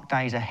dark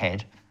days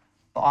ahead,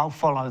 but I'll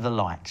follow the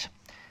light.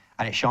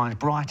 And it shines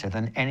brighter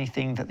than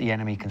anything that the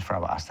enemy can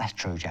throw at us. That's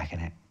true, Jack,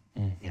 isn't it?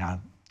 You know,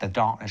 the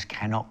darkness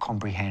cannot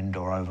comprehend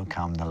or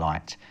overcome the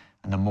light.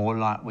 And the more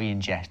light we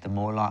ingest, the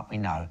more light we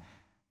know,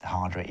 the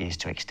harder it is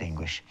to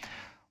extinguish.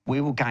 We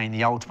will gain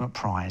the ultimate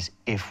prize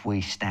if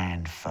we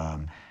stand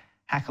firm.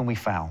 How can we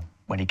fail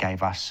when he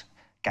gave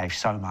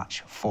so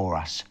much for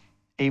us?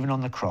 Even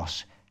on the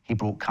cross, he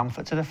brought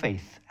comfort to the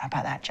thief. How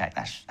about that, Jack?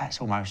 That's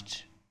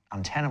almost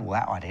untenable,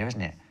 that idea,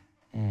 isn't it?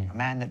 A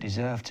man that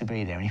deserved to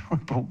be there, and he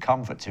brought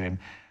comfort to him.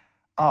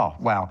 Oh,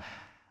 wow.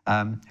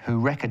 Who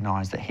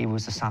recognised that he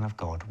was the Son of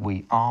God.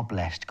 We are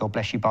blessed. God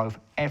bless you both,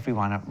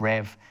 everyone at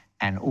Rev,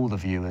 and all the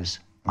viewers.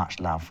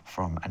 Much love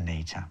from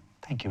Anita.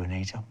 Thank you,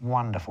 Anita.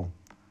 Wonderful.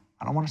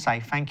 And I want to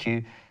say thank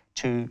you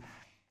to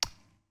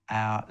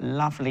our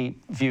lovely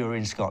viewer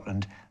in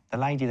Scotland, the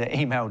lady that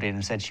emailed in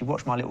and said she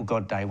watched my little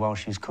God Day while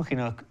she was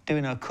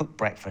doing her cooked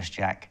breakfast,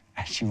 Jack.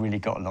 And she really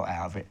got a lot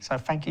out of it. So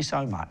thank you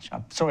so much.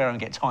 I'm sorry I don't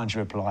get time to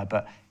reply,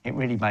 but it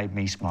really made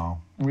me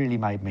smile. Really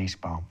made me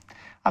smile.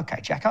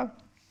 OK, Jacko.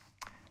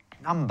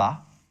 Number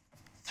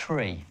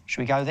 3.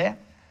 Should we go there?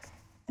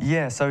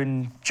 Yeah, so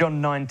in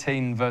John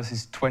 19,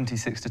 verses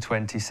 26 to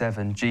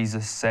 27,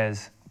 Jesus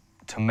says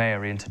to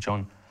Mary and to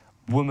John,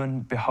 "Woman,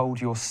 behold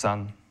your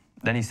son."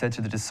 Then he said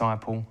to the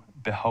disciple,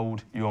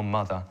 "Behold your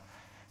mother."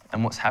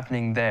 And what's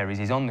happening there is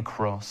he's on the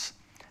cross,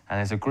 and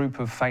there's a group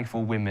of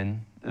faithful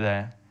women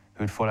there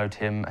who had followed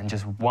him, and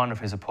just one of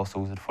his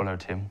apostles had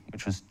followed him,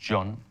 which was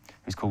John,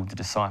 who's called the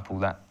disciple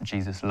that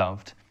Jesus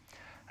loved.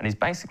 And he's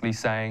basically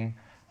saying,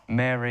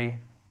 Mary,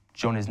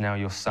 John is now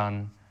your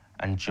son,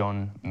 and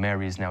John,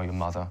 Mary is now your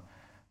mother.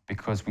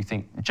 Because we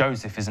think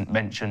Joseph isn't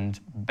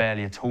mentioned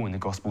barely at all in the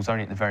Gospels,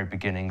 only at the very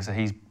beginning, so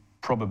he's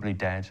probably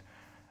dead.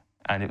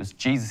 And it was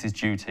Jesus'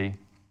 duty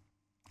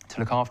to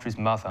look after his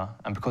mother,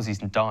 and because he's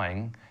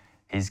dying,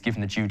 he's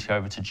given the duty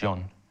over to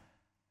John.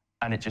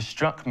 And it just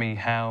struck me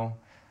how,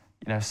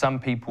 you know, some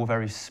people are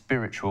very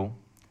spiritual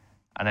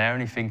and they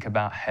only think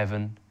about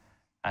heaven.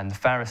 And the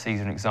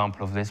Pharisees are an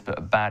example of this, but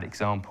a bad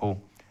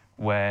example,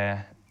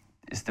 where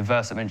it's the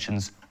verse that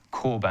mentions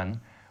Korban,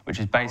 which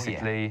is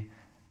basically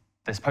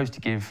they're supposed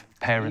to give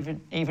parents...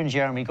 Even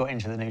Jeremy got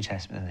into the New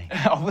Testament, didn't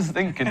he? I was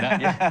thinking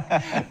that,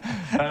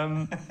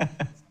 yeah.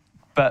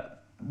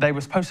 But they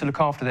were supposed to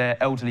look after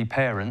their elderly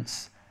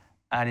parents,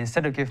 and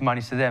instead of giving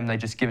money to them, they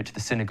just give it to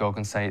the synagogue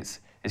and say it's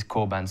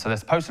Korban. So they're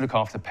supposed to look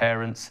after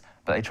parents,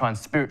 but they try and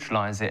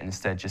spiritualize it and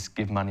instead just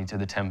give money to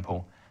the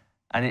temple.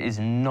 And it is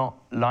not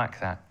like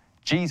that.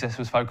 Jesus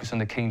was focused on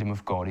the kingdom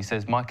of God. He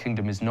says, my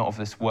kingdom is not of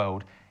this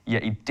world,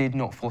 yet he did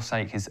not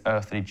forsake his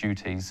earthly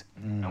duties,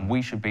 and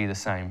we should be the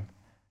same.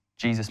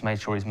 Jesus made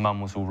sure his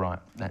mum was all right,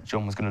 that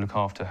John was going to look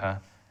after her.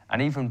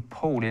 And even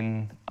Paul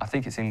in, I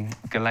think it's in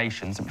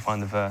Galatians, let me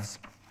find the verse.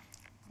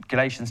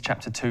 Galatians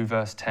chapter 2,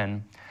 verse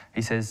 10,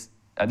 he says,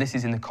 and this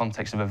is in the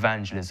context of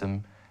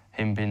evangelism,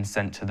 him being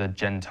sent to the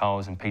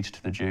Gentiles and Peter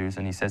to the Jews,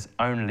 and he says,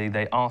 only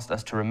they asked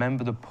us to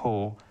remember the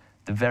poor,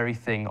 the very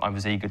thing I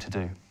was eager to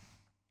do.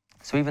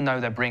 So even though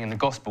they're bringing the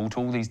gospel to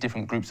all these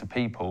different groups of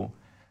people,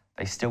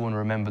 they still want to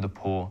remember the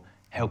poor,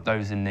 help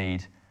those in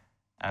need.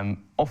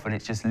 Often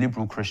it's just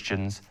liberal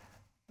Christians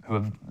who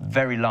are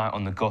very light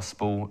on the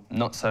gospel,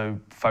 not so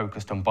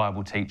focused on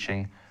Bible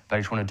teaching. They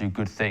just want to do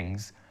good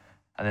things.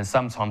 And then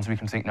sometimes we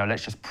can think, no,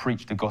 let's just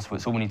preach the gospel.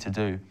 It's all we need to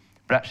do.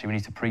 But actually we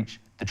need to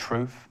preach the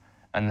truth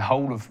and the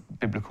whole of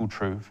biblical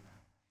truth.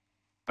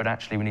 But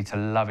actually we need to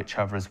love each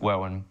other as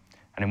well. And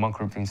in 1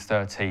 Corinthians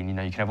 13, you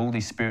know, you can have all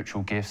these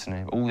spiritual gifts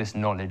and all this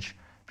knowledge,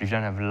 but if you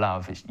don't have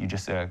love, you're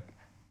just a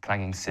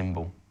clanging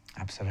cymbal.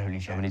 Absolutely,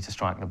 Jack. So we need to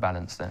strike the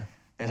balance there.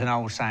 There's an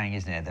old saying,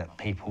 isn't there, that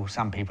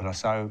some people are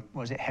so,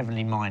 what is it,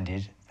 heavenly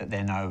minded, that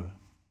they're no, do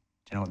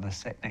you know what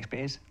the next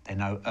bit is? They're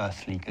no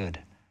earthly good.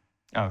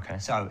 Okay.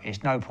 So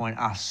it's no point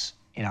us,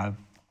 you know,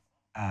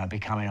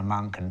 becoming a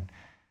monk and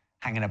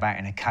hanging about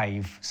in a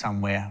cave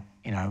somewhere,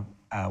 you know,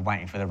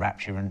 waiting for the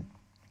rapture and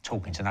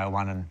talking to no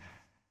one and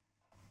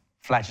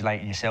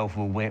flagellating yourself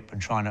with a whip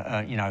and trying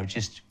to, you know,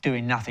 just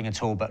doing nothing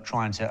at all but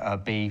trying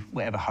to be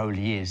whatever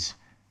holy is.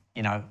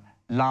 You know,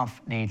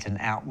 love needs an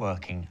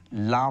outworking.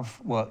 Love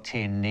worked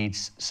in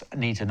needs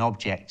an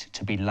object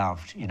to be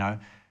loved, you know.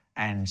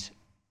 And do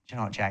you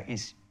know what, Jack?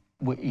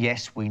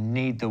 Yes, we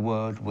need the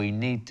word, we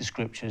need the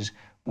scriptures,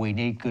 we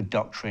need good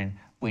doctrine,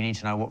 we need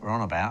to know what we're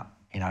on about,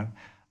 you know,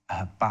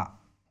 but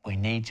we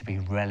need to be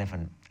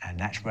relevant, and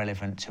that's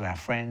relevant to our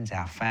friends,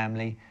 our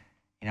family.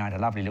 You know, I had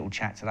a lovely little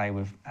chat today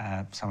with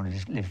someone who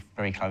just lives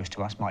very close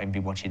to us, might even be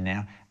watching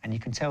now, and you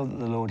can tell that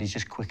the Lord is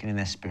just quickening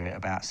their spirit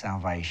about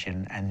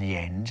salvation and the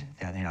end.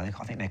 You know,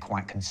 I think they're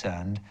quite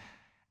concerned.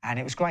 And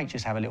it was great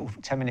just to have a little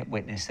 10-minute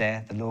witness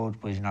there. The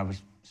Lord was, you know,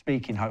 was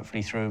speaking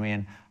hopefully through me,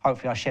 and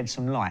hopefully I shed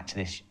some light to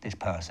this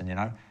person, you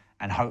know,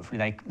 and hopefully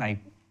they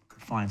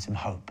could find some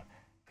hope,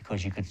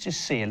 because you could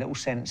just see a little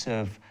sense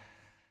of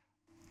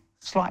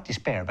slight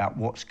despair about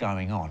what's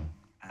going on.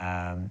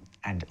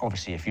 And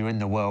obviously, if you're in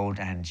the world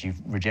and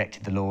you've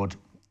rejected the Lord,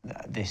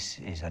 this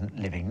is a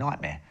living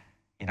nightmare,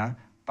 you know.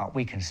 But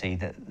we can see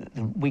that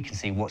we can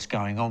see what's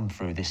going on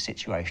through this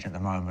situation at the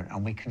moment,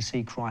 and we can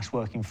see Christ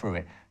working through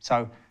it.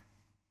 So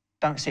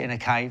don't sit in a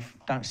cave.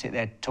 Don't sit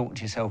there talking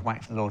to yourself,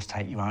 waiting for the Lord to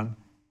take you home.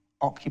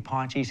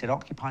 Occupy. Jesus said,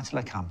 "Occupy till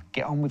I come."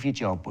 Get on with your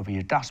job, whether you're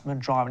a dustman,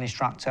 driving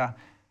instructor,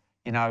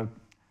 you know,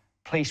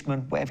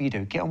 policeman, whatever you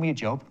do. Get on with your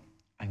job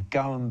and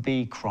go and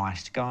be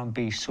Christ. Go and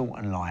be salt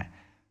and light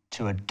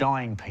to a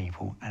dying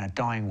people and a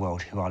dying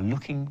world who are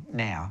looking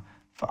now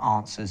for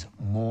answers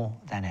more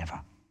than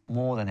ever,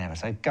 more than ever.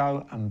 So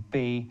go and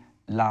be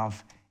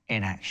love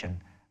in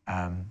action,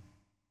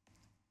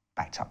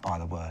 backed up by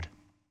the word.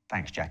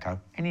 Thanks,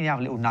 Jacko. Any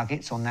other little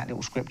nuggets on that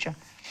little scripture?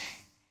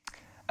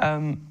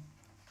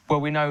 Well,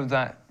 we know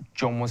that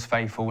John was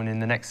faithful, and in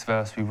the next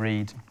verse we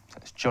read,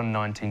 it's John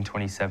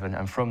 19:27,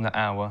 and from the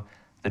hour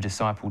the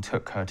disciple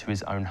took her to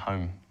his own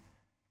home.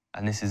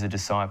 And this is a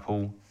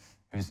disciple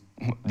who's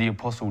the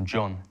Apostle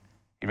John.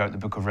 He wrote the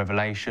book of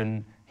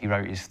Revelation, he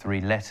wrote his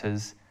 3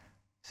 letters.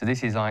 So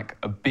this is like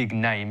a big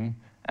name,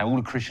 and all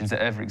the Christians that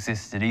ever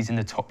existed, he's in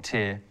the top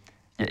tier,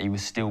 yet he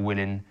was still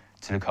willing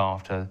to look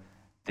after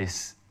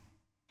this,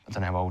 I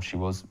don't know how old she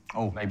was,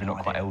 maybe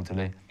not quite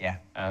elderly. Yeah.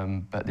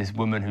 But this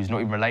woman who's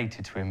not even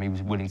related to him, he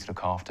was willing to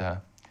look after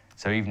her.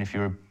 So even if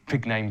you're a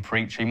big name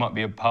preacher, you might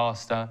be a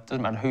pastor,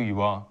 doesn't matter who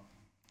you are,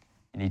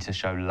 you need to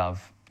show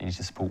love, you need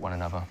to support one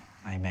another.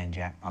 Amen,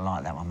 Jack. I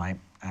like that one, mate.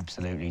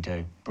 Absolutely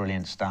do.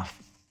 Brilliant stuff.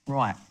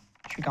 Right,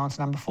 should we go on to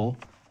number 4?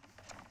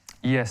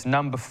 Yes,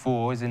 number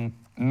 4 is in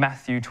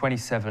Matthew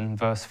 27,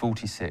 verse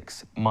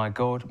 46. My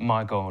God,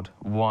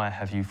 why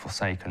have you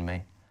forsaken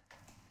me?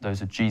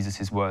 Those are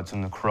Jesus' words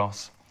on the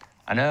cross.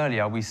 And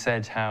earlier we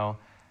said how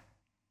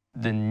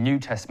the New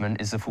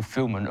Testament is the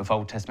fulfillment of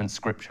Old Testament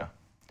scripture.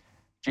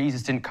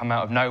 Jesus didn't come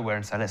out of nowhere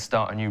and say, let's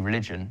start a new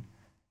religion.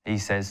 He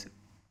says,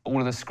 all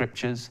of the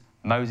scriptures,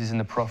 Moses and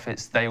the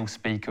prophets, they all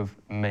speak of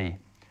me.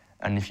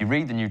 And if you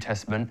read the New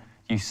Testament,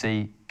 you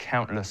see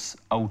countless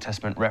Old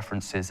Testament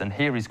references. And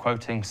here he's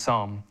quoting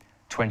Psalm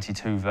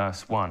 22,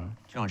 verse 1. Do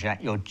you know, Jack,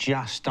 you're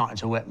just starting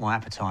to whet my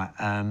appetite.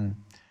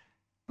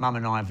 Mum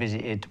and I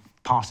visited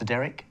Pastor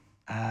Derek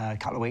a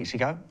couple of weeks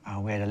ago.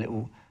 We had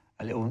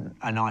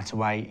a night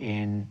away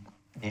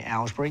near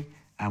Aylesbury,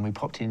 and we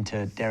popped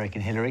into Derek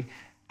and Hillary.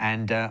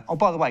 And oh,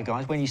 by the way,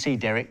 guys, when you see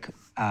Derek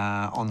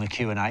on the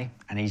Q&A,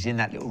 and he's in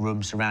that little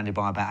room surrounded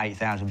by about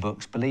 8,000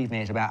 books, believe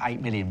me, it's about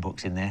 8 million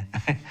books in there.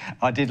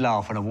 I did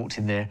laugh when I walked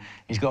in there.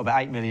 He's got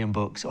about 8 million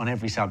books on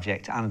every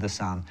subject under the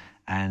sun,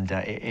 and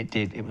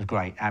it was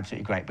great,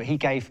 absolutely great. But he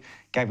gave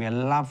me a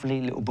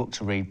lovely little book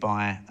to read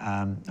by,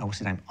 what's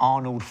his name,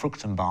 Arnold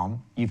Fruchtenbaum.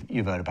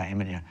 You've heard about him,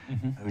 haven't you?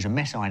 Mm-hmm. Who's a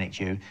Messianic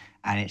Jew,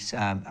 and it's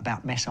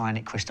about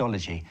Messianic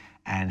Christology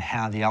and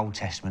how the Old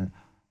Testament,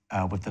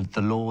 with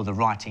the law, the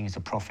writings, the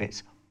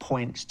prophets,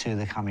 points to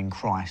the coming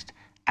Christ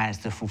as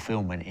the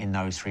fulfillment in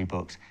those 3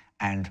 books.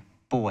 And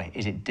boy,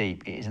 is it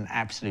deep. It is an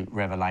absolute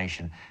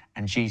revelation.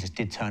 And Jesus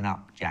did turn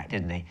up, Jack,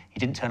 didn't he? He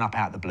didn't turn up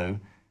out of the blue.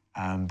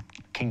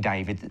 King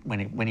David,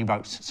 when he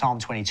wrote Psalm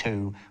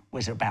 22,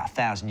 was about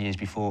 1,000 years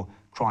before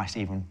Christ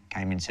even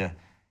came into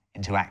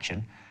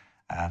action.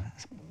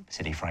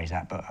 Silly phrase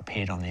that, but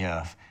appeared on the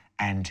earth.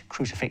 And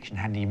crucifixion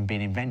hadn't even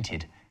been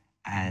invented.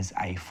 as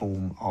a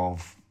form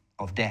of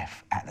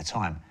death at the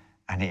time.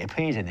 And it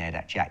appears in there,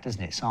 that, Jack,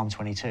 doesn't it? Psalm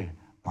 22.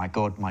 My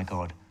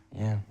God,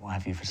 yeah, why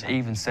have you forsaken me? me?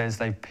 It even says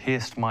they've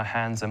pierced my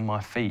hands and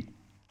my feet.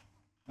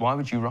 Why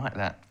would you write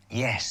that?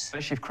 Yes.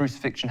 Especially if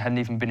crucifixion hadn't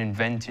even been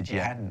invented yet.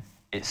 It hadn't.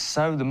 It's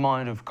so the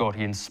mind of God.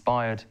 He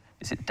inspired,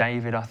 is it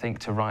David, I think,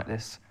 to write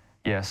this?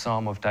 Yeah,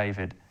 Psalm of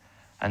David.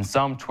 And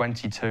Psalm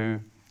 22,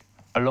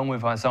 along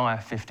with Isaiah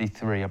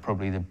 53, are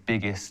probably the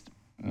biggest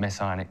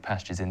messianic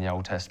passages in the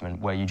Old Testament,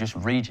 where you just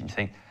read it and you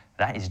think,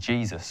 that is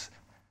Jesus.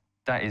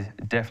 That is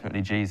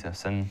definitely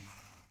Jesus. And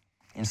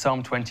in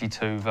Psalm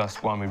 22,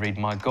 verse 1, we read,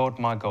 my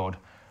God,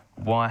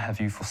 why have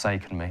you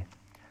forsaken me?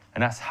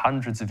 And that's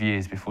hundreds of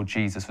years before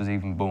Jesus was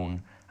even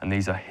born. And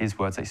these are his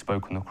words that he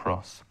spoke on the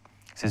cross.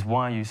 He says,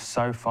 why are you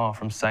so far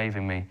from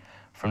saving me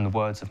from the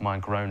words of my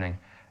groaning?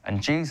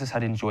 And Jesus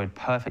had enjoyed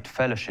perfect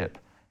fellowship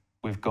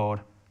with God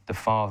the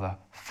Father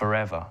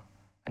forever.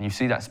 And you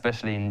see that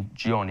especially in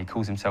John. He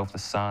calls himself the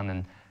Son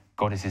and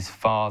God is his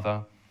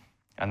Father.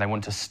 And they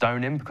want to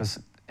stone him because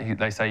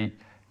they say,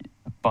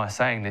 by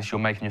saying this, you're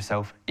making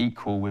yourself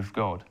equal with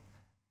God.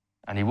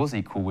 And he was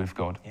equal with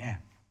God. Yeah.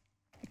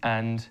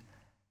 And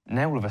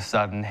now all of a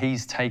sudden,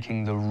 he's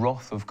taking the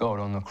wrath of God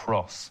on the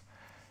cross.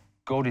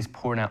 God is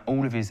pouring out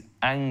all of his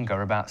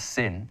anger about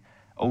sin,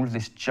 all of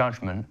this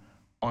judgment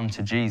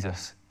onto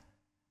Jesus.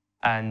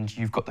 And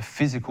you've got the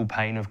physical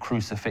pain of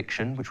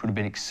crucifixion, which would have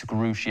been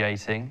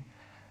excruciating.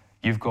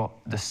 You've got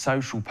the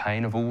social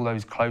pain of all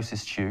those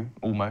closest to you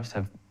almost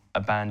have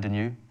abandoned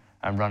you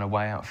and run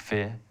away out of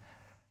fear.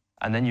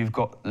 And then you've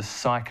got the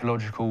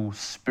psychological,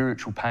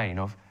 spiritual pain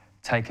of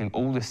taking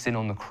all the sin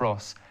on the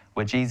cross,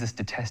 where Jesus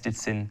detested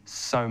sin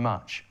so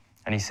much.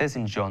 And he says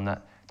in John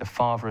that the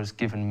Father has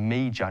given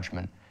me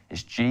judgment.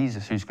 It's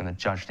Jesus who's going to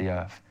judge the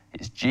earth.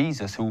 It's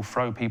Jesus who will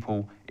throw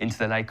people into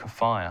the lake of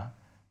fire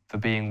for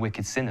being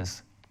wicked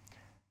sinners.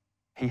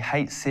 He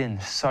hates sin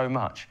so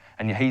much,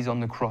 and yet he's on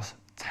the cross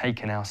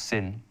taking our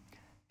sin.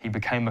 He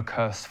became a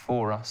curse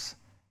for us.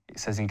 It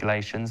says in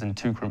Galatians, and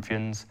 2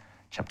 Corinthians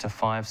chapter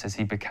 5 says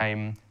he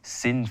became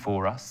sin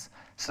for us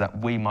so that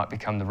we might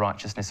become the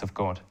righteousness of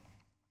God.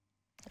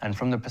 And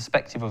from the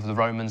perspective of the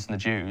Romans and the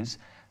Jews,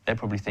 they're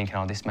probably thinking,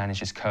 oh, this man is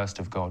just cursed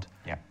of God.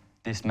 Yeah.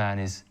 This man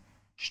is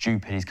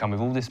stupid. He's come with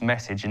all this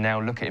message, and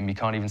now look at him, he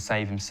can't even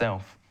save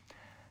himself.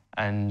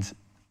 And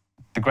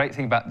the great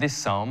thing about this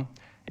psalm,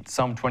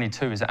 Psalm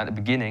 22, is that at the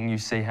beginning you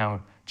see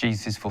how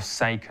Jesus is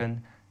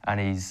forsaken and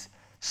he's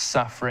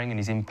suffering and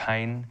he's in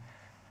pain.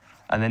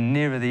 And then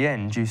nearer the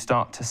end, you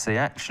start to see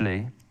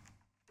actually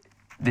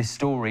this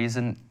story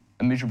isn't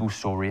a miserable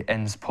story, it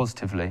ends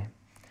positively.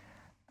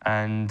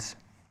 And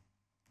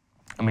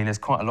I mean, there's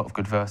quite a lot of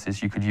good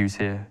verses you could use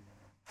here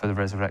for the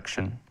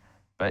resurrection.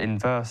 But in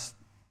verse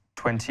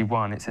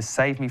 21, it says,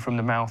 save me from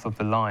the mouth of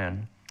the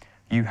lion.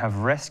 You have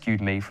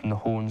rescued me from the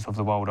horns of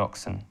the wild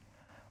oxen.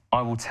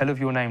 I will tell of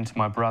your name to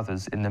my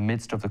brothers. In the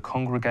midst of the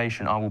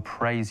congregation, I will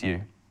praise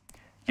you.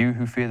 You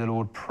who fear the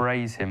Lord,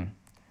 praise him.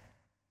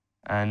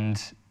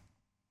 And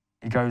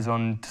he goes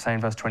on to say in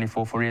verse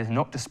 24, for he has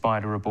not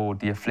despised or abhorred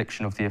the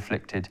affliction of the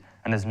afflicted,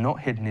 and has not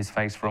hidden his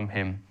face from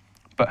him,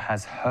 but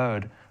has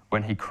heard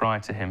when he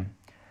cried to him.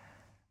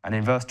 And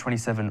in verse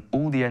 27,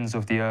 all the ends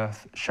of the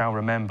earth shall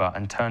remember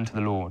and turn to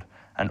the Lord,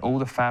 and all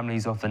the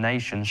families of the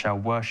nations shall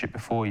worship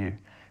before you.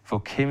 For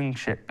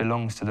kingship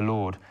belongs to the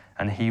Lord,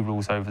 and he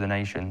rules over the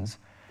nations.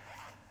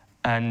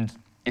 And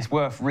it's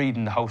worth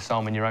reading the whole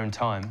psalm in your own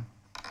time.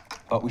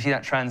 But we see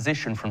that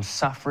transition from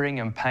suffering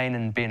and pain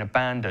and being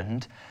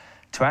abandoned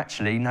to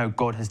actually, no,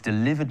 God has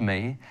delivered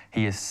me,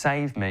 he has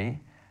saved me,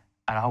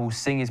 and I will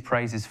sing his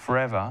praises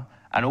forever,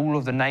 and all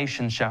of the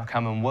nations shall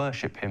come and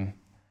worship him.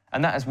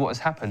 And that is what has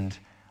happened.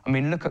 I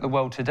mean, look at the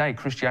world today.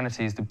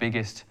 Christianity is the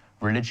biggest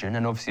religion,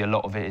 and obviously a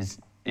lot of it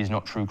is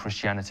not true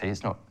Christianity.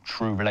 It's not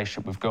true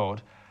relationship with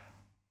God.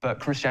 But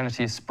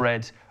Christianity is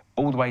spread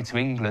all the way to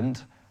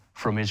England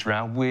from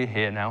Israel. We're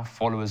here now,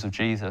 followers of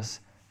Jesus.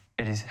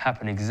 It has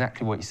happened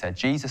exactly what he said.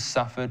 Jesus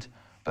suffered,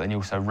 but then he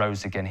also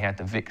rose again. He had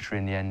the victory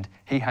in the end.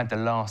 He had the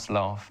last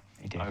laugh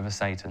over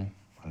Satan.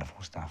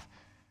 Wonderful stuff.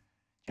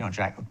 You know,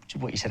 Jack,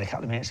 what you said a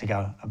couple of minutes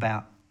ago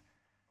about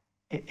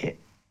it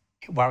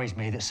worries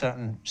me that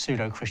certain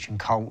pseudo-Christian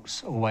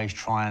cults always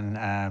try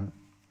and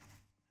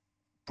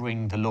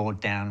bring the Lord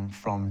down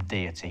from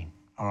deity.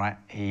 All right,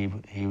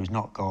 he was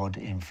not God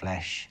in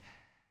flesh,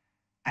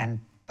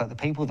 but the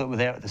people that were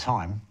there at the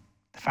time,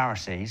 the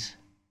Pharisees,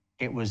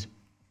 it was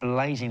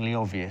blazingly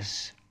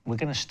obvious. We're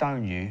going to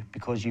stone you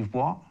because you've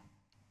what?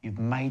 You've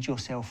made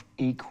yourself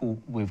equal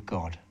with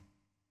God.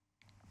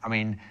 I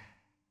mean, do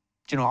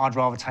you know what? I'd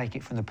rather take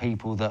it from the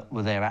people that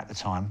were there at the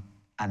time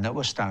and that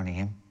were stoning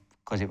him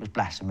because it was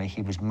blasphemy.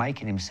 He was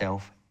making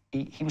himself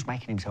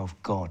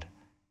God.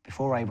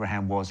 Before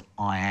Abraham was,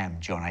 I am,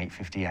 John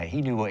 8:58.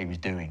 He knew what he was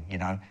doing, you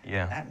know.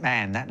 Yeah. That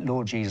man, that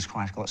Lord Jesus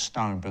Christ got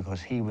stoned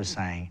because he was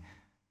saying,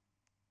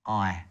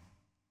 I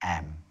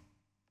am.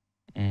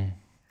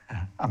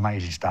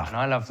 Amazing stuff. And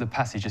I love the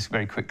passage just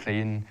very quickly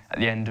at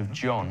the end of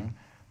John,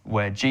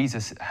 where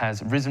Jesus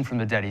has risen from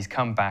the dead. He's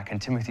come back,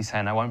 and Timothy's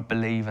saying, I won't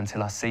believe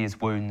until I see his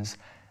wounds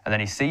And then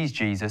he sees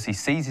Jesus, he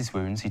sees his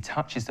wounds, he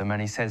touches them,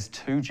 and he says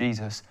to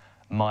Jesus,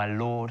 my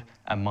Lord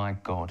and my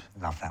God.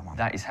 Love that one.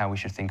 That is how we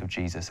should think of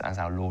Jesus, as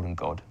our Lord and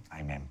God.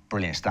 Amen.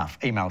 Brilliant stuff.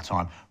 Email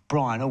time.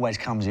 Brian always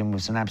comes in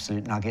with some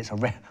absolute nuggets.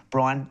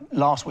 Brian,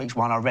 last week's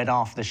one I read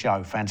after the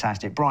show.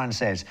 Fantastic. Brian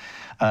says,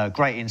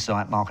 great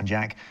insight, Mark and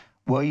Jack.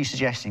 Were you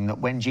suggesting that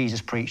when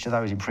Jesus preached to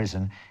those in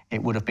prison,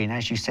 it would have been,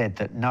 as you said,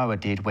 that Noah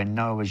did when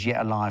Noah was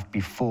yet alive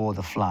before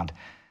the flood?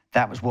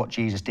 That was what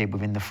Jesus did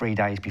within the 3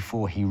 days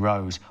before he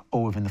rose,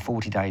 or within the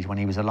 40 days when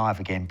he was alive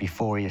again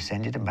before he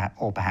ascended,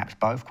 or perhaps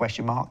both,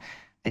 question mark.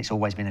 It's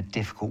always been a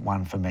difficult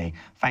one for me.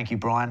 Thank you,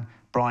 Brian.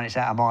 Brian, it's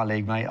out of my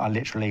league, mate. I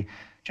literally, do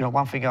you know,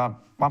 one thing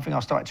I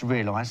started to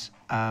realise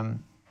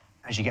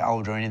as you get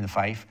older and in the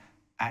faith,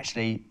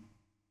 actually,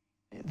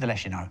 the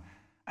less you know.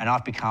 And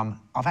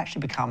I've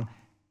actually become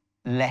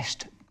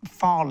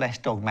far less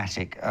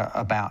dogmatic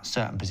about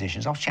certain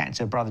positions. I was chatting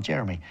to Brother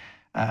Jeremy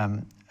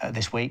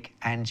this week,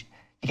 and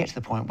you get to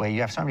the point where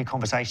you have so many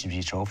conversations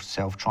with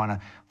yourself trying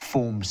to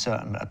form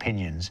certain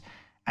opinions,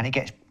 and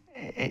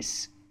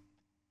it's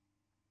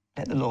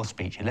let the Lord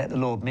speak to you, let the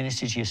Lord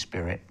minister to your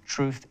spirit.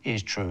 Truth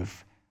is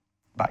truth,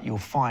 but you'll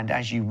find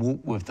as you walk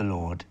with the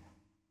Lord,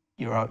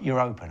 you're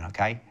open,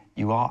 okay?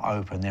 You are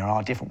open. There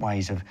are different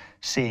ways of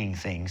seeing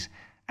things,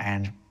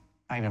 and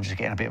maybe I'm just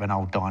getting a bit of an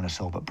old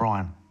dinosaur, but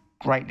Brian,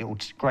 great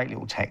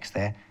little text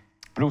there.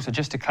 But also,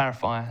 just to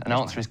clarify and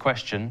answer his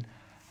question,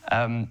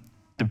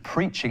 the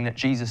preaching that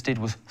Jesus did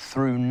was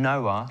through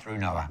Noah. Through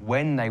Noah.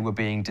 When they were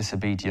being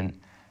disobedient.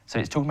 So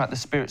it's talking about the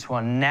spirits who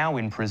are now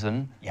in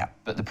prison,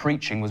 but the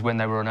preaching was when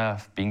they were on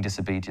earth being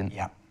disobedient.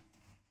 Yeah.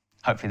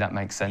 Hopefully that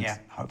makes sense. Yeah,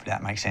 hopefully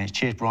that makes sense.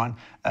 Cheers, Brian.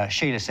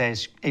 Sheila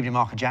says, evening,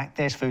 Mark and Jack,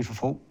 there's food for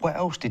thought. What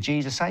else did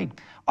Jesus say?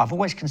 I've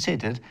always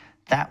considered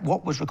that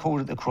what was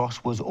recorded at the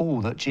cross was all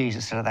that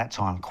Jesus said at that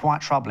time.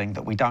 Quite troubling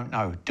that we don't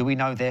know. Do we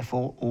know,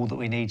 therefore, all that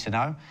we need to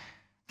know?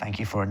 Thank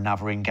you for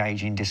another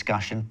engaging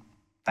discussion.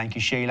 Thank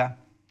you, Sheila.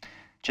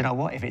 Do you know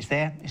what? If it's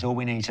there, it's all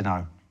we need to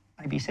know.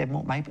 Maybe he said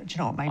more, maybe, do you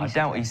know what? Maybe I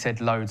doubt he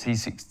said loads.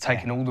 He's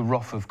taken all the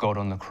wrath of God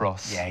on the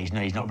cross. Yeah, he's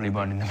not probably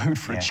weren't in the mood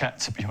for a chat,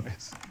 to be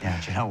honest. Yeah,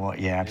 do you know what?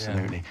 Yeah,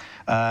 absolutely.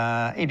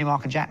 Evening,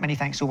 Mark and Jack. Many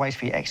thanks always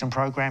for your excellent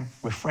programme.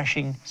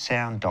 Refreshing,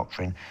 sound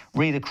doctrine.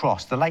 Read the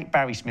cross. The late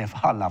Barry Smith.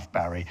 I love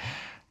Barry.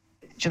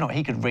 Do you know what?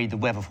 He could read the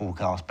weather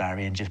forecast,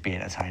 Barry, and just be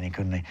entertaining,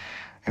 couldn't he?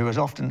 Who has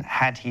often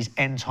had his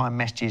end-time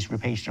messages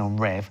repeated on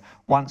Rev,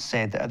 once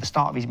said that at the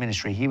start of his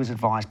ministry, he was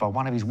advised by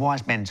one of his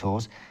wise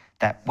mentors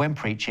that when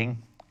preaching,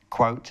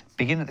 quote,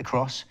 begin at the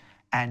cross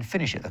and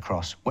finish at the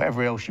cross.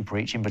 Whatever else you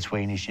preach in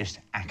between is just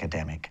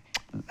academic.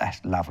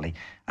 That's lovely.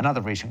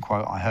 Another recent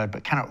quote I heard,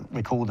 but cannot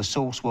recall the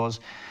source,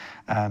 was,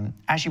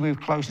 as you move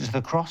closer to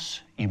the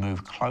cross, you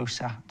move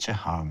closer to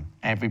home.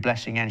 Every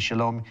blessing and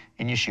shalom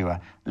in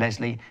Yeshua.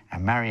 Leslie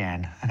and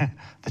Marianne,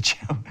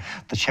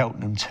 the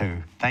Cheltenham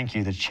 2. Thank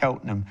you, the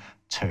Cheltenham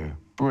 2.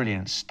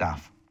 Brilliant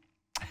stuff.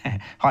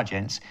 Hi,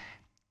 gents.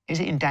 Is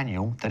it in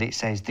Daniel that it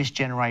says, this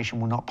generation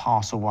will not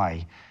pass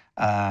away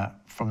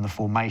from the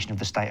formation of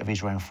the state of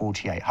Israel in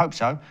 48? Hope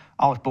so.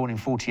 I was born in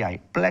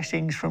 48.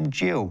 Blessings from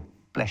Jill.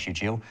 Bless you,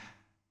 Jill.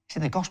 It's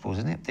in the Gospels,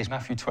 isn't it? This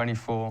Matthew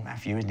 24.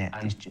 Matthew, isn't it?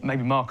 And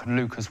maybe Mark and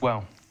Luke as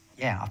well.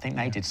 Yeah, I think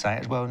they did say it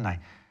as well, didn't they?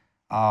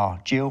 Oh,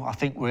 Jill, I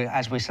think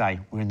as we say,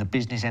 we're in the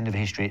business end of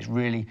history. It's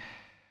really,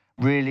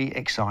 really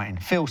exciting.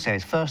 Phil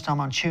says, first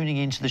time I'm tuning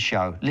into the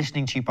show.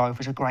 Listening to you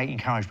both is a great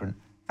encouragement.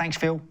 Thanks,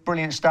 Phil.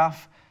 Brilliant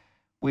stuff.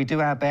 We do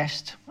our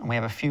best, and we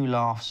have a few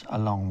laughs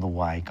along the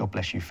way. God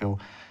bless you, Phil.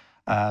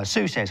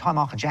 Sue says, hi,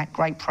 Mark and Jack,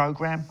 great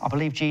programme. I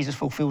believe Jesus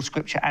fulfilled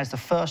Scripture as the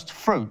first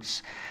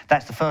fruits.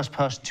 That's the first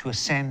person to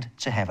ascend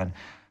to heaven.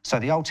 So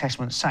the Old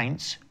Testament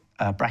saints,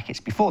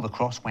 brackets, before the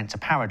cross, went to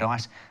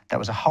paradise. That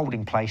was a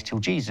holding place till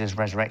Jesus'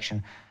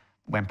 resurrection,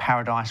 when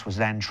paradise was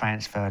then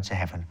transferred to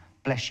heaven.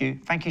 Bless you.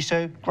 Thank you,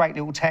 Sue. Great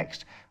little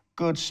text.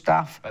 Good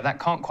stuff. But that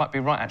can't quite be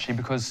right, actually,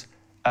 because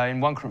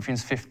in 1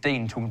 Corinthians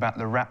 15, talking about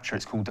the rapture,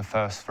 it's called the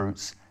first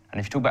fruits.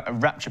 And if you talk about a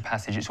rapture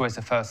passage, it's always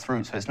the first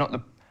fruits. So it's not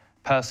the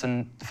first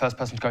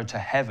person to go to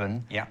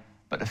heaven,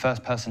 but the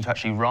first person to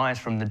actually rise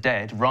from the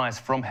dead, rise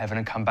from heaven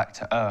and come back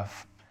to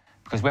earth.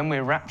 Because when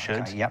we're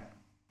raptured,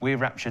 we're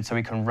raptured so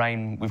we can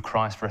reign with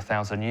Christ for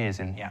 1,000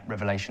 years in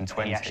Revelation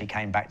 20. He actually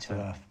came back to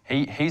earth.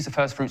 He's the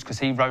first fruits because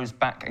he rose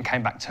back and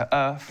came back to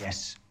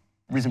earth,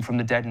 risen from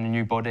the dead in a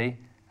new body.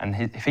 And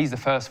if he's the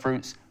first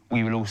fruits,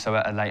 we will also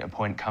at a later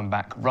point come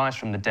back, rise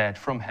from the dead,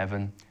 from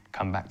heaven,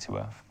 come back to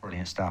earth.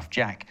 Brilliant stuff.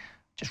 Jack,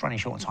 just running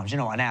short on time. You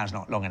know what, an hour's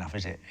not long enough,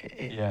 is it?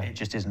 It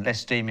just isn't. Let's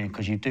steam in,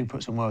 because you do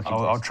put some work into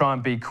I'll try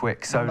and be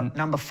quick. So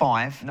number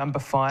 5. Number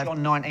 5.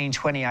 John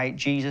 19:28,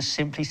 Jesus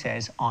simply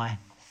says, I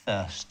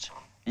thirst.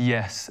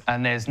 Yes,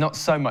 and there's not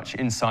so much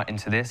insight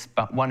into this,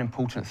 but one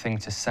important thing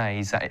to say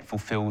is that it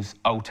fulfills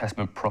Old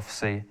Testament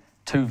prophecy.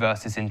 2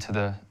 verses in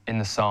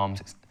the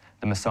Psalms,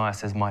 the Messiah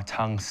says, my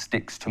tongue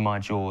sticks to my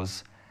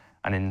jaws.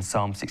 And in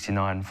Psalm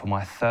 69, for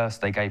my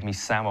thirst, they gave me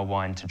sour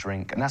wine to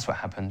drink. And that's what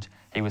happened.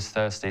 He was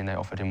thirsty and they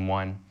offered him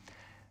wine.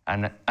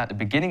 And at the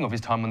beginning of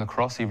his time on the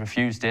cross, he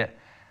refused it.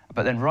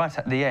 But then right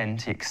at the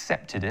end, he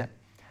accepted it.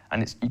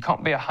 And you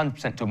can't be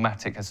 100%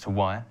 dogmatic as to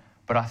why,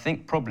 but I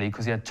think probably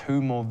because he had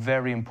two more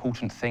very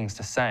important things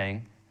to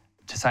say,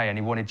 and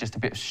he wanted just a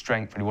bit of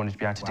strength, and he wanted to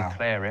be able to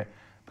declare it,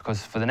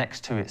 because for the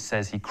next two it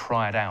says he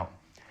cried out.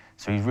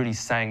 So he's really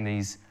saying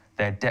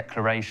their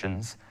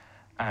declarations,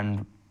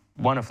 and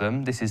one of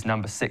them, this is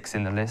number 6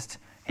 in the list,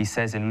 he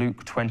says in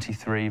Luke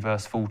 23,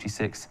 verse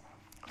 46,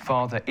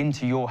 "Father,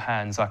 into your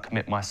hands I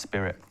commit my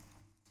spirit."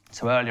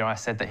 So earlier I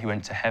said that he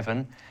went to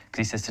heaven,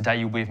 because he says, "Today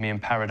you'll be with me in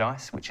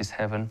paradise," which is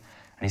heaven.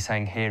 And he's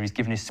saying here, he's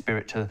given his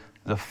spirit to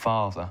the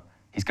Father.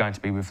 He's going to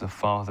be with the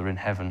Father in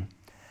heaven.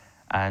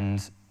 And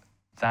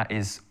that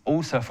is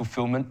also a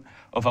fulfillment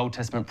of Old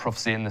Testament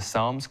prophecy in the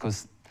Psalms,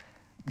 because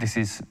this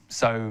is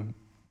so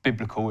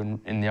biblical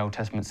in the Old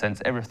Testament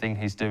sense, everything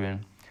he's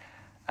doing.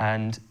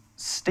 And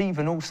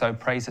Stephen also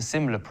prays a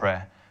similar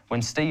prayer.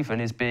 When Stephen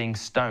is being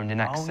stoned in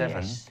Acts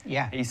 7,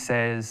 he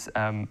says,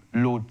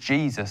 "Lord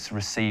Jesus,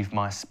 receive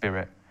my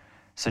spirit."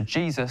 So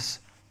Jesus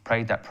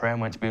prayed that prayer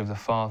and went to be with the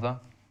Father.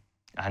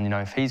 And, you know,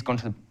 if he's gone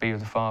to be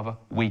with the Father,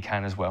 we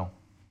can as well.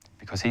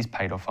 Because he's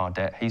paid off our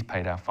debt, he's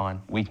paid our fine,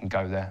 we can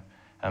go there.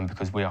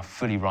 Because we are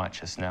fully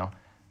righteous now,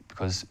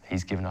 because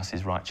he's given us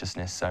his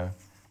righteousness. So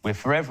we're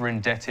forever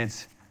indebted,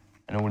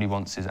 and all he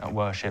wants is our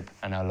worship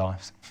and our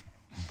lives.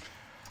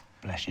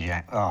 Bless you,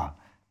 Jack. Oh,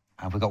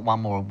 we've got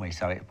one more, haven't we?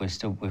 So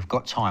we've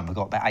got time. We've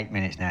got about 8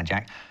 minutes now,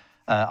 Jack.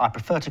 I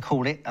prefer to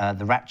call it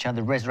the rapture,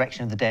 the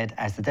resurrection of the dead,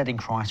 as the dead in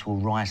Christ will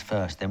rise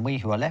first. Then we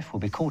who are left will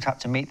be caught up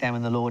to meet them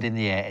and the Lord in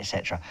the air,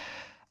 etc.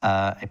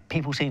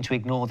 People seem to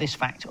ignore this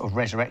fact of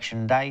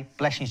Resurrection Day.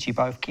 Blessings to you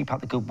both. Keep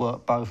up the good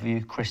work, both of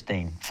you.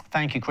 Christine.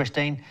 Thank you,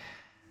 Christine.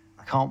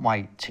 I can't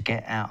wait to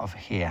get out of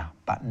here,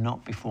 but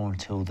not before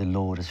until the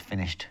Lord has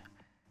finished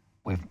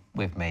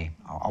with me.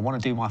 I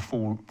want to do my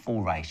full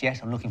race.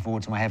 Yes, I'm looking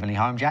forward to my heavenly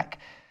home, Jack,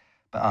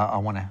 but I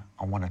want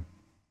to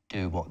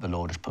do what the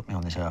Lord has put me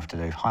on this earth to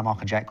do. Hi, Mark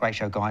and Jack. Great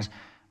show, guys.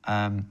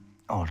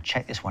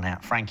 Check this one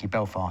out. Frankie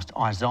Belfast.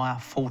 Isaiah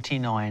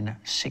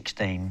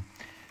 49:16.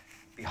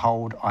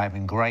 "Behold, I have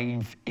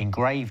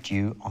engraved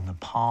you on the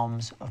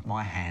palms of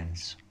my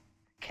hands."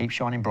 Keep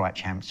shining bright,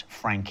 champs.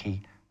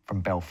 Frankie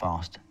from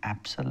Belfast.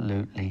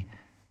 Absolutely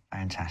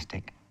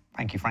fantastic.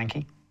 Thank you,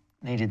 Frankie.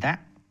 Needed that.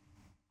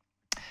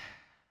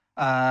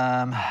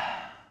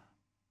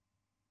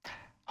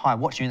 Hi,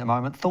 watching you at the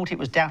moment. Thought it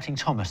was Doubting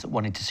Thomas that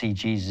wanted to see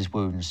Jesus'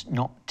 wounds,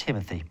 not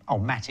Timothy. Oh,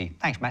 Matty.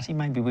 Thanks, Matty.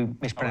 Maybe we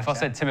mispronounced If I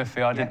said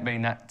Timothy, I didn't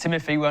mean that.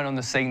 Timothy weren't on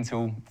the scene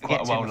till quite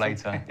a while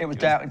later. It was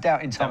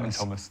Doubting Thomas.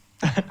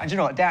 And do you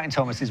know what? Doubting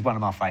Thomas is one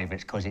of my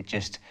favourites, because it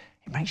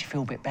makes you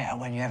feel a bit better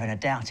when you're having a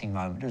doubting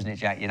moment, doesn't it,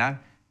 Jack? You know?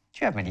 Do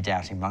you have many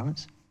doubting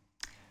moments?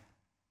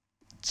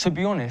 To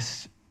be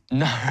honest,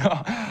 no.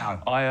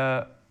 No.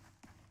 I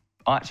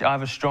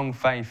have a strong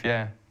faith,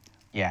 yeah.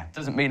 Yeah.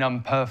 Doesn't mean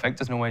I'm perfect,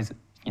 doesn't always,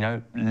 you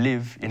know,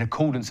 live in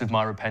accordance with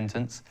my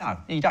repentance. No,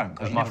 you don't,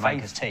 because you never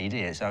make us tea, do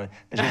you? So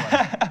there's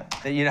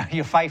always, you know,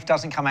 your faith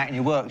doesn't come out in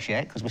your works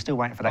yet, because we're still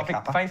waiting for that cuppa.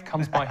 I think faith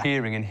comes by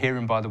hearing, and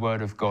hearing by the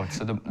word of God.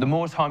 So the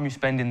more time you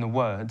spend in the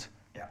word,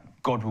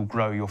 God will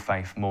grow your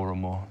faith more and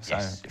more. So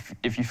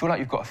if you feel like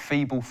you've got a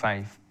feeble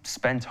faith,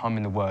 spend time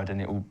in the word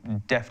and it will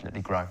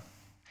definitely grow.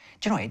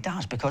 Do you know what? It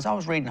does, because I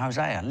was reading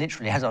Hosea,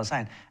 literally, as I was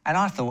saying, and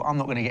I thought, I'm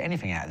not going to get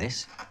anything out of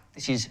this.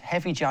 This is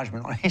heavy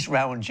judgment on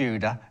Israel and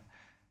Judah.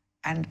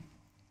 And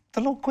the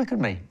Lord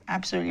quickened me.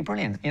 Absolutely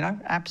brilliant, you know?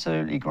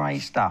 Absolutely great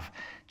stuff.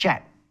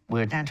 Jack,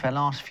 we're down to our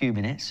last few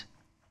minutes.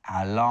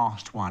 Our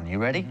last one. You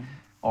ready?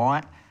 All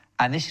right.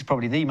 And this is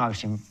probably the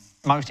most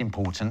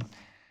important.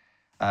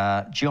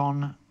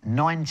 John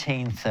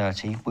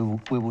 19:30.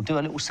 We will do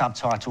a little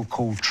subtitle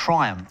called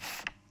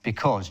Triumph,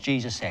 because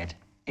Jesus said,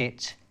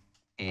 "It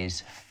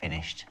is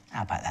finished."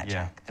 How about that,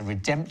 Jack? The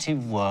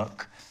redemptive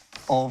work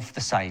of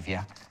the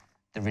Saviour,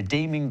 the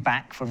redeeming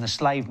back from the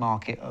slave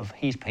market of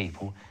his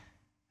people,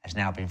 has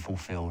now been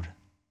fulfilled.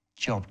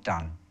 Job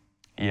done.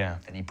 Yeah.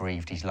 Then he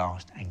breathed his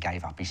last and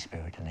gave up his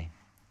spirit, didn't he?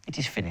 It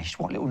is finished.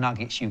 What little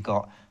nuggets you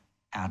got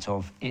out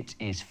of "it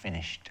is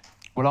finished"?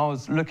 Well, I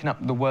was looking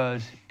up the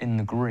word in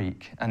the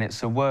Greek, and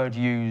it's a word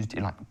used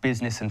in like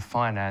business and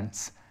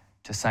finance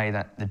to say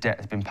that the debt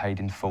has been paid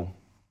in full.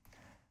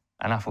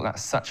 And I thought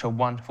that's such a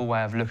wonderful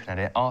way of looking at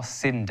it. Our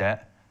sin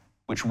debt,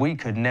 which we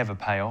could never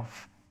pay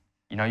off,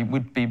 you know,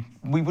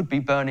 we would be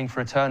burning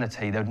for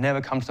eternity. There would never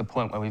come to the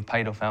point where we've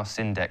paid off our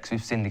sin debt, because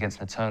we've sinned against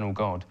an eternal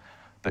God.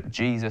 But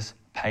Jesus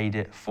paid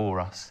it for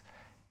us.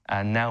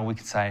 And now we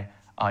can say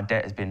our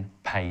debt has been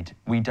paid.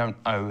 We don't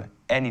owe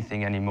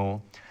anything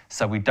anymore.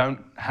 So we don't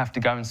have to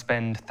go and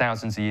spend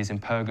thousands of years in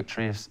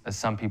purgatory, as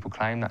some people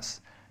claim. That's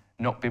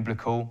not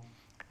biblical.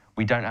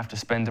 We don't have to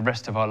spend the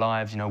rest of our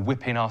lives, you know,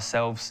 whipping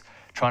ourselves,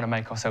 trying to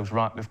make ourselves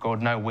right with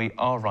God. No, we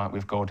are right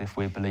with God if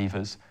we're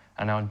believers,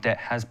 and our debt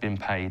has been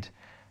paid,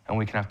 and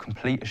we can have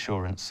complete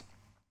assurance.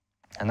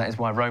 And that is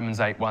why Romans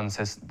 8:1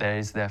 says, "There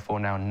is therefore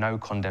now no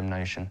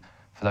condemnation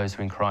for those who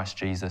are in Christ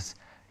Jesus."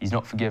 He's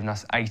not forgiven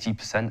us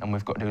 80% and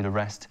we've got to do the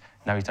rest.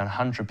 No, he's done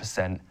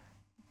 100%.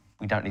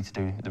 We don't need to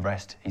do the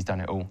rest. He's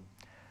done it all.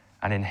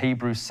 And in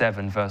Hebrews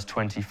 7, verse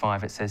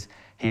 25, it says,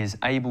 "He is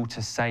able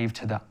to save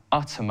to the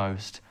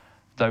uttermost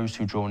those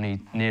who draw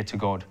near to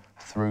God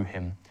through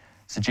him.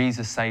 So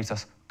Jesus saves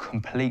us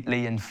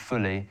completely and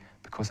fully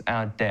because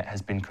our debt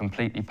has been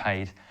completely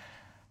paid.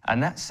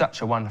 And that's such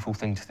a wonderful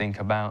thing to think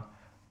about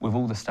with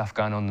all the stuff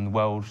going on in the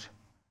world.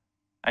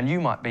 And you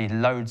might be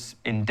loads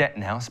in debt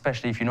now,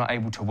 especially if you're not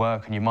able to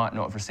work and you might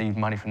not have received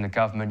money from the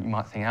government. You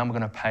might think, how am I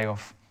going to pay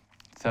off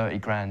 30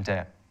 grand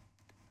debt?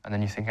 And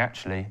then you think,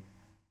 actually,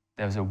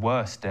 there's a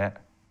worse debt,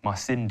 my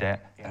sin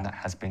debt, and that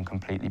has been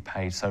completely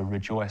paid. So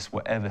rejoice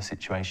whatever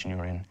situation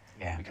you're in.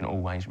 Yeah. We can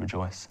always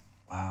rejoice.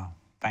 Wow.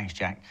 Thanks,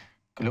 Jack.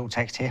 Good little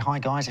text here. Hi,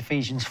 guys.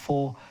 Ephesians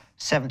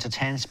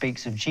 4:7-10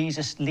 speaks of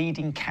Jesus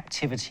leading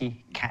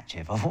captivity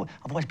captive. I've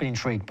always been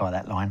intrigued by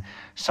that line.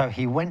 So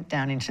he went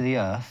down into the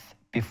earth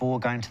before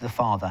going to the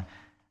Father,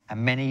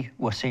 and many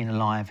were seen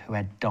alive who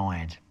had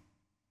died.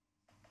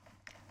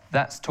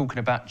 That's talking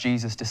about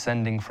Jesus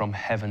descending from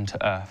heaven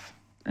to earth,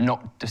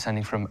 not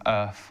descending from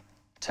earth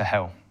to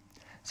hell.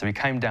 So he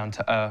came down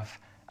to earth,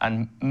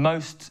 and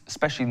most,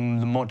 especially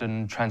the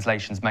modern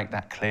translations, make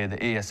that clear. The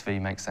ESV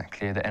makes that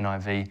clear, the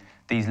NIV.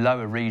 These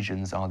lower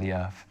regions are the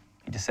earth.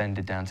 He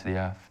descended down to the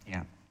earth.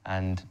 Yeah.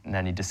 And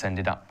then he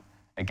descended up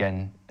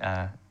again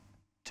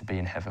to be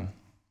in heaven.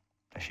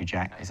 Bless you,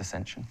 Jack. His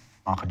ascension.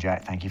 Mark and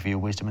Jack, thank you for your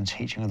wisdom and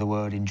teaching of the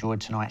word. Enjoyed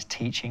tonight's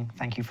teaching.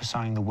 Thank you for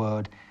sowing the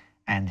word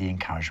and the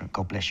encouragement.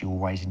 God bless you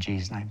always in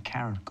Jesus' name.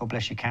 Karen, God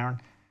bless you, Karen.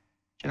 Do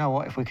you know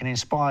what? If we can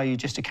inspire you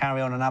just to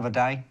carry on another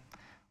day,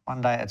 one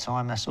day at a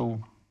time, that's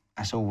all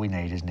we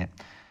need, isn't it?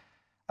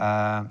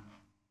 Hi,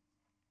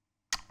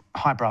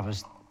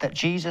 brothers. That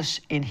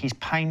Jesus, in his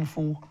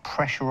painful,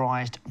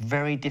 pressurised,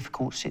 very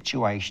difficult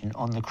situation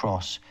on the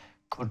cross,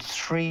 could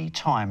 3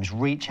 times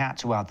reach out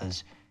to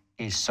others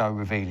is so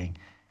revealing.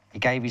 He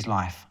gave his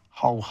life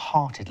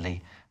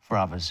wholeheartedly for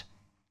others,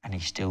 and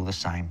he's still the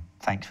same.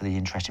 Thanks for the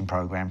interesting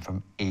programme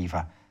from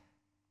Eva.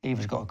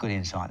 Eva's got a good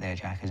insight there,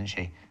 Jack, hasn't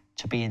she?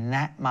 To be in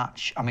that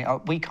much, I mean,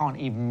 we can't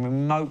even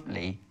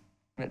remotely,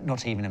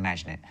 not even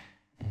imagine it.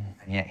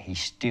 And yet he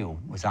still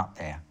was up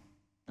there,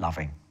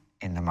 loving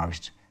in the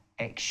most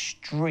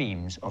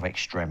extremes of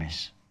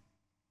extremis,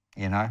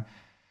 you know?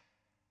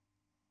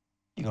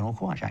 You're gone all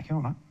quiet, Jack, you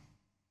all right?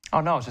 Oh,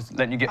 no, I was just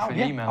letting you get through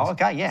the emails. Oh,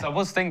 okay, yeah. So I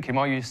was thinking,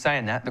 while you were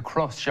saying that, the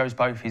cross shows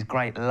both his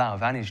great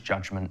love and his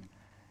judgment.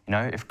 You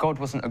know, if God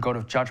wasn't a God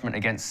of judgment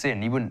against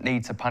sin, he wouldn't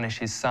need to punish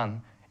his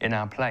son in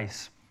our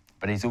place.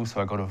 But he's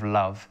also a God of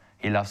love.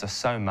 He loves us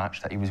so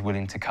much that he was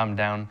willing to come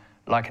down,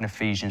 like in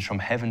Ephesians, from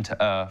heaven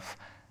to earth.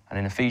 And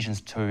in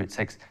Ephesians 2, it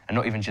takes, and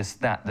not even just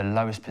that, the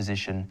lowest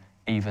position,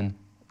 even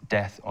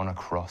death on a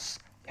cross.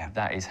 Yeah.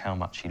 That is how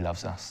much he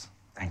loves us.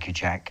 Thank you,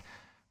 Jack.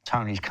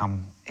 Tony's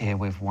come here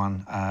with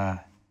one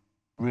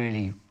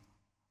really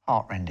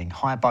heartrending.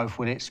 Hi, both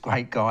Willats,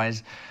 great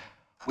guys.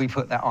 We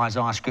put that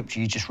Isaiah scripture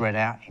you just read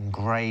out,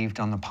 engraved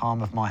on the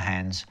palm of my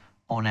hands,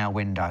 on our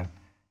window.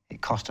 It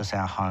cost us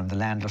our home. The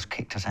landlord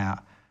kicked us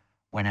out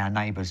when our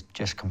neighbours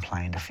just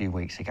complained a few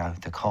weeks ago.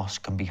 The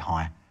cost can be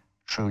high,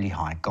 truly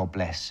high. God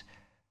bless,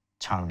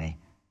 Tony.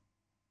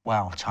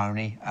 Wow,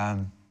 Tony.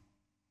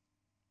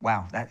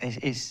 Wow, that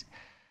is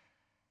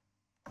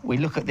we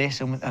look at this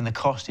and the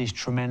cost is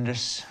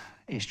tremendous.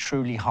 It's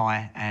truly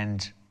high.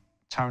 And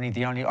Tony,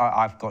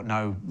 I've got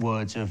no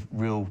words of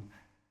real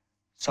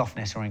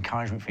softness or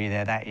encouragement for you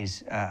there. That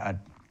is a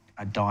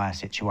dire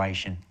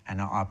situation.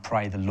 And I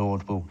pray the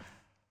Lord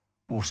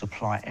will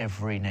supply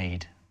every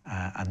need.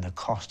 And the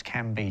cost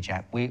can be,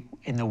 Jack.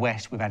 In the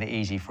West, we've had it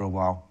easy for a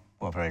while,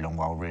 well, a very long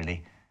while,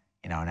 really.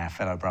 You know, and our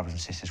fellow brothers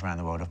and sisters around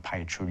the world have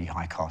paid truly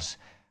high costs.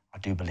 I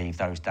do believe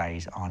those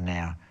days are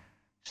now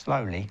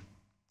slowly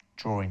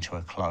drawing to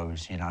a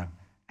close, you know,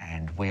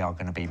 and we are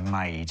going to be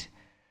made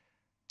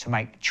to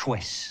make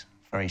choice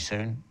very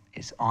soon.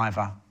 It's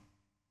either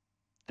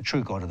the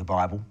true God of the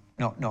Bible,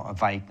 not a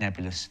vague,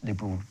 nebulous,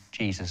 liberal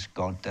Jesus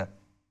God that,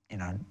 you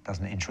know,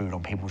 doesn't intrude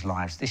on people's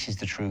lives. This is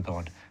the true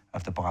God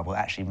of the Bible. It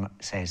actually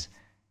says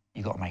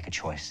you've got to make a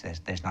choice.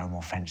 There's no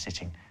more fence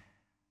sitting.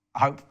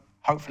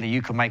 Hopefully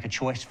you can make a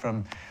choice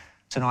from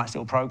tonight's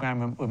little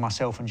programme with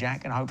myself and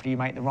Jack, and hopefully you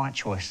make the right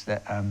choice,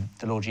 that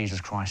the Lord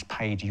Jesus Christ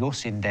paid your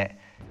sin debt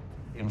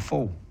in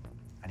full,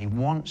 and he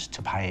wants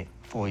to pay it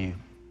for you,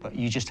 but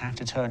you just have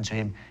to turn to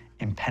him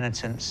in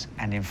penitence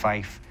and in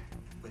faith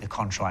with a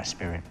contrite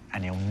spirit,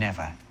 and he'll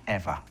never,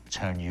 ever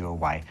turn you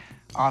away.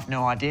 I've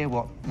no idea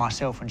what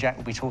myself and Jack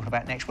will be talking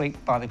about next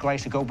week. By the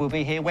grace of God, we'll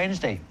be here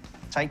Wednesday.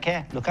 Take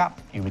care, look up,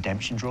 your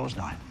redemption draws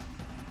nigh.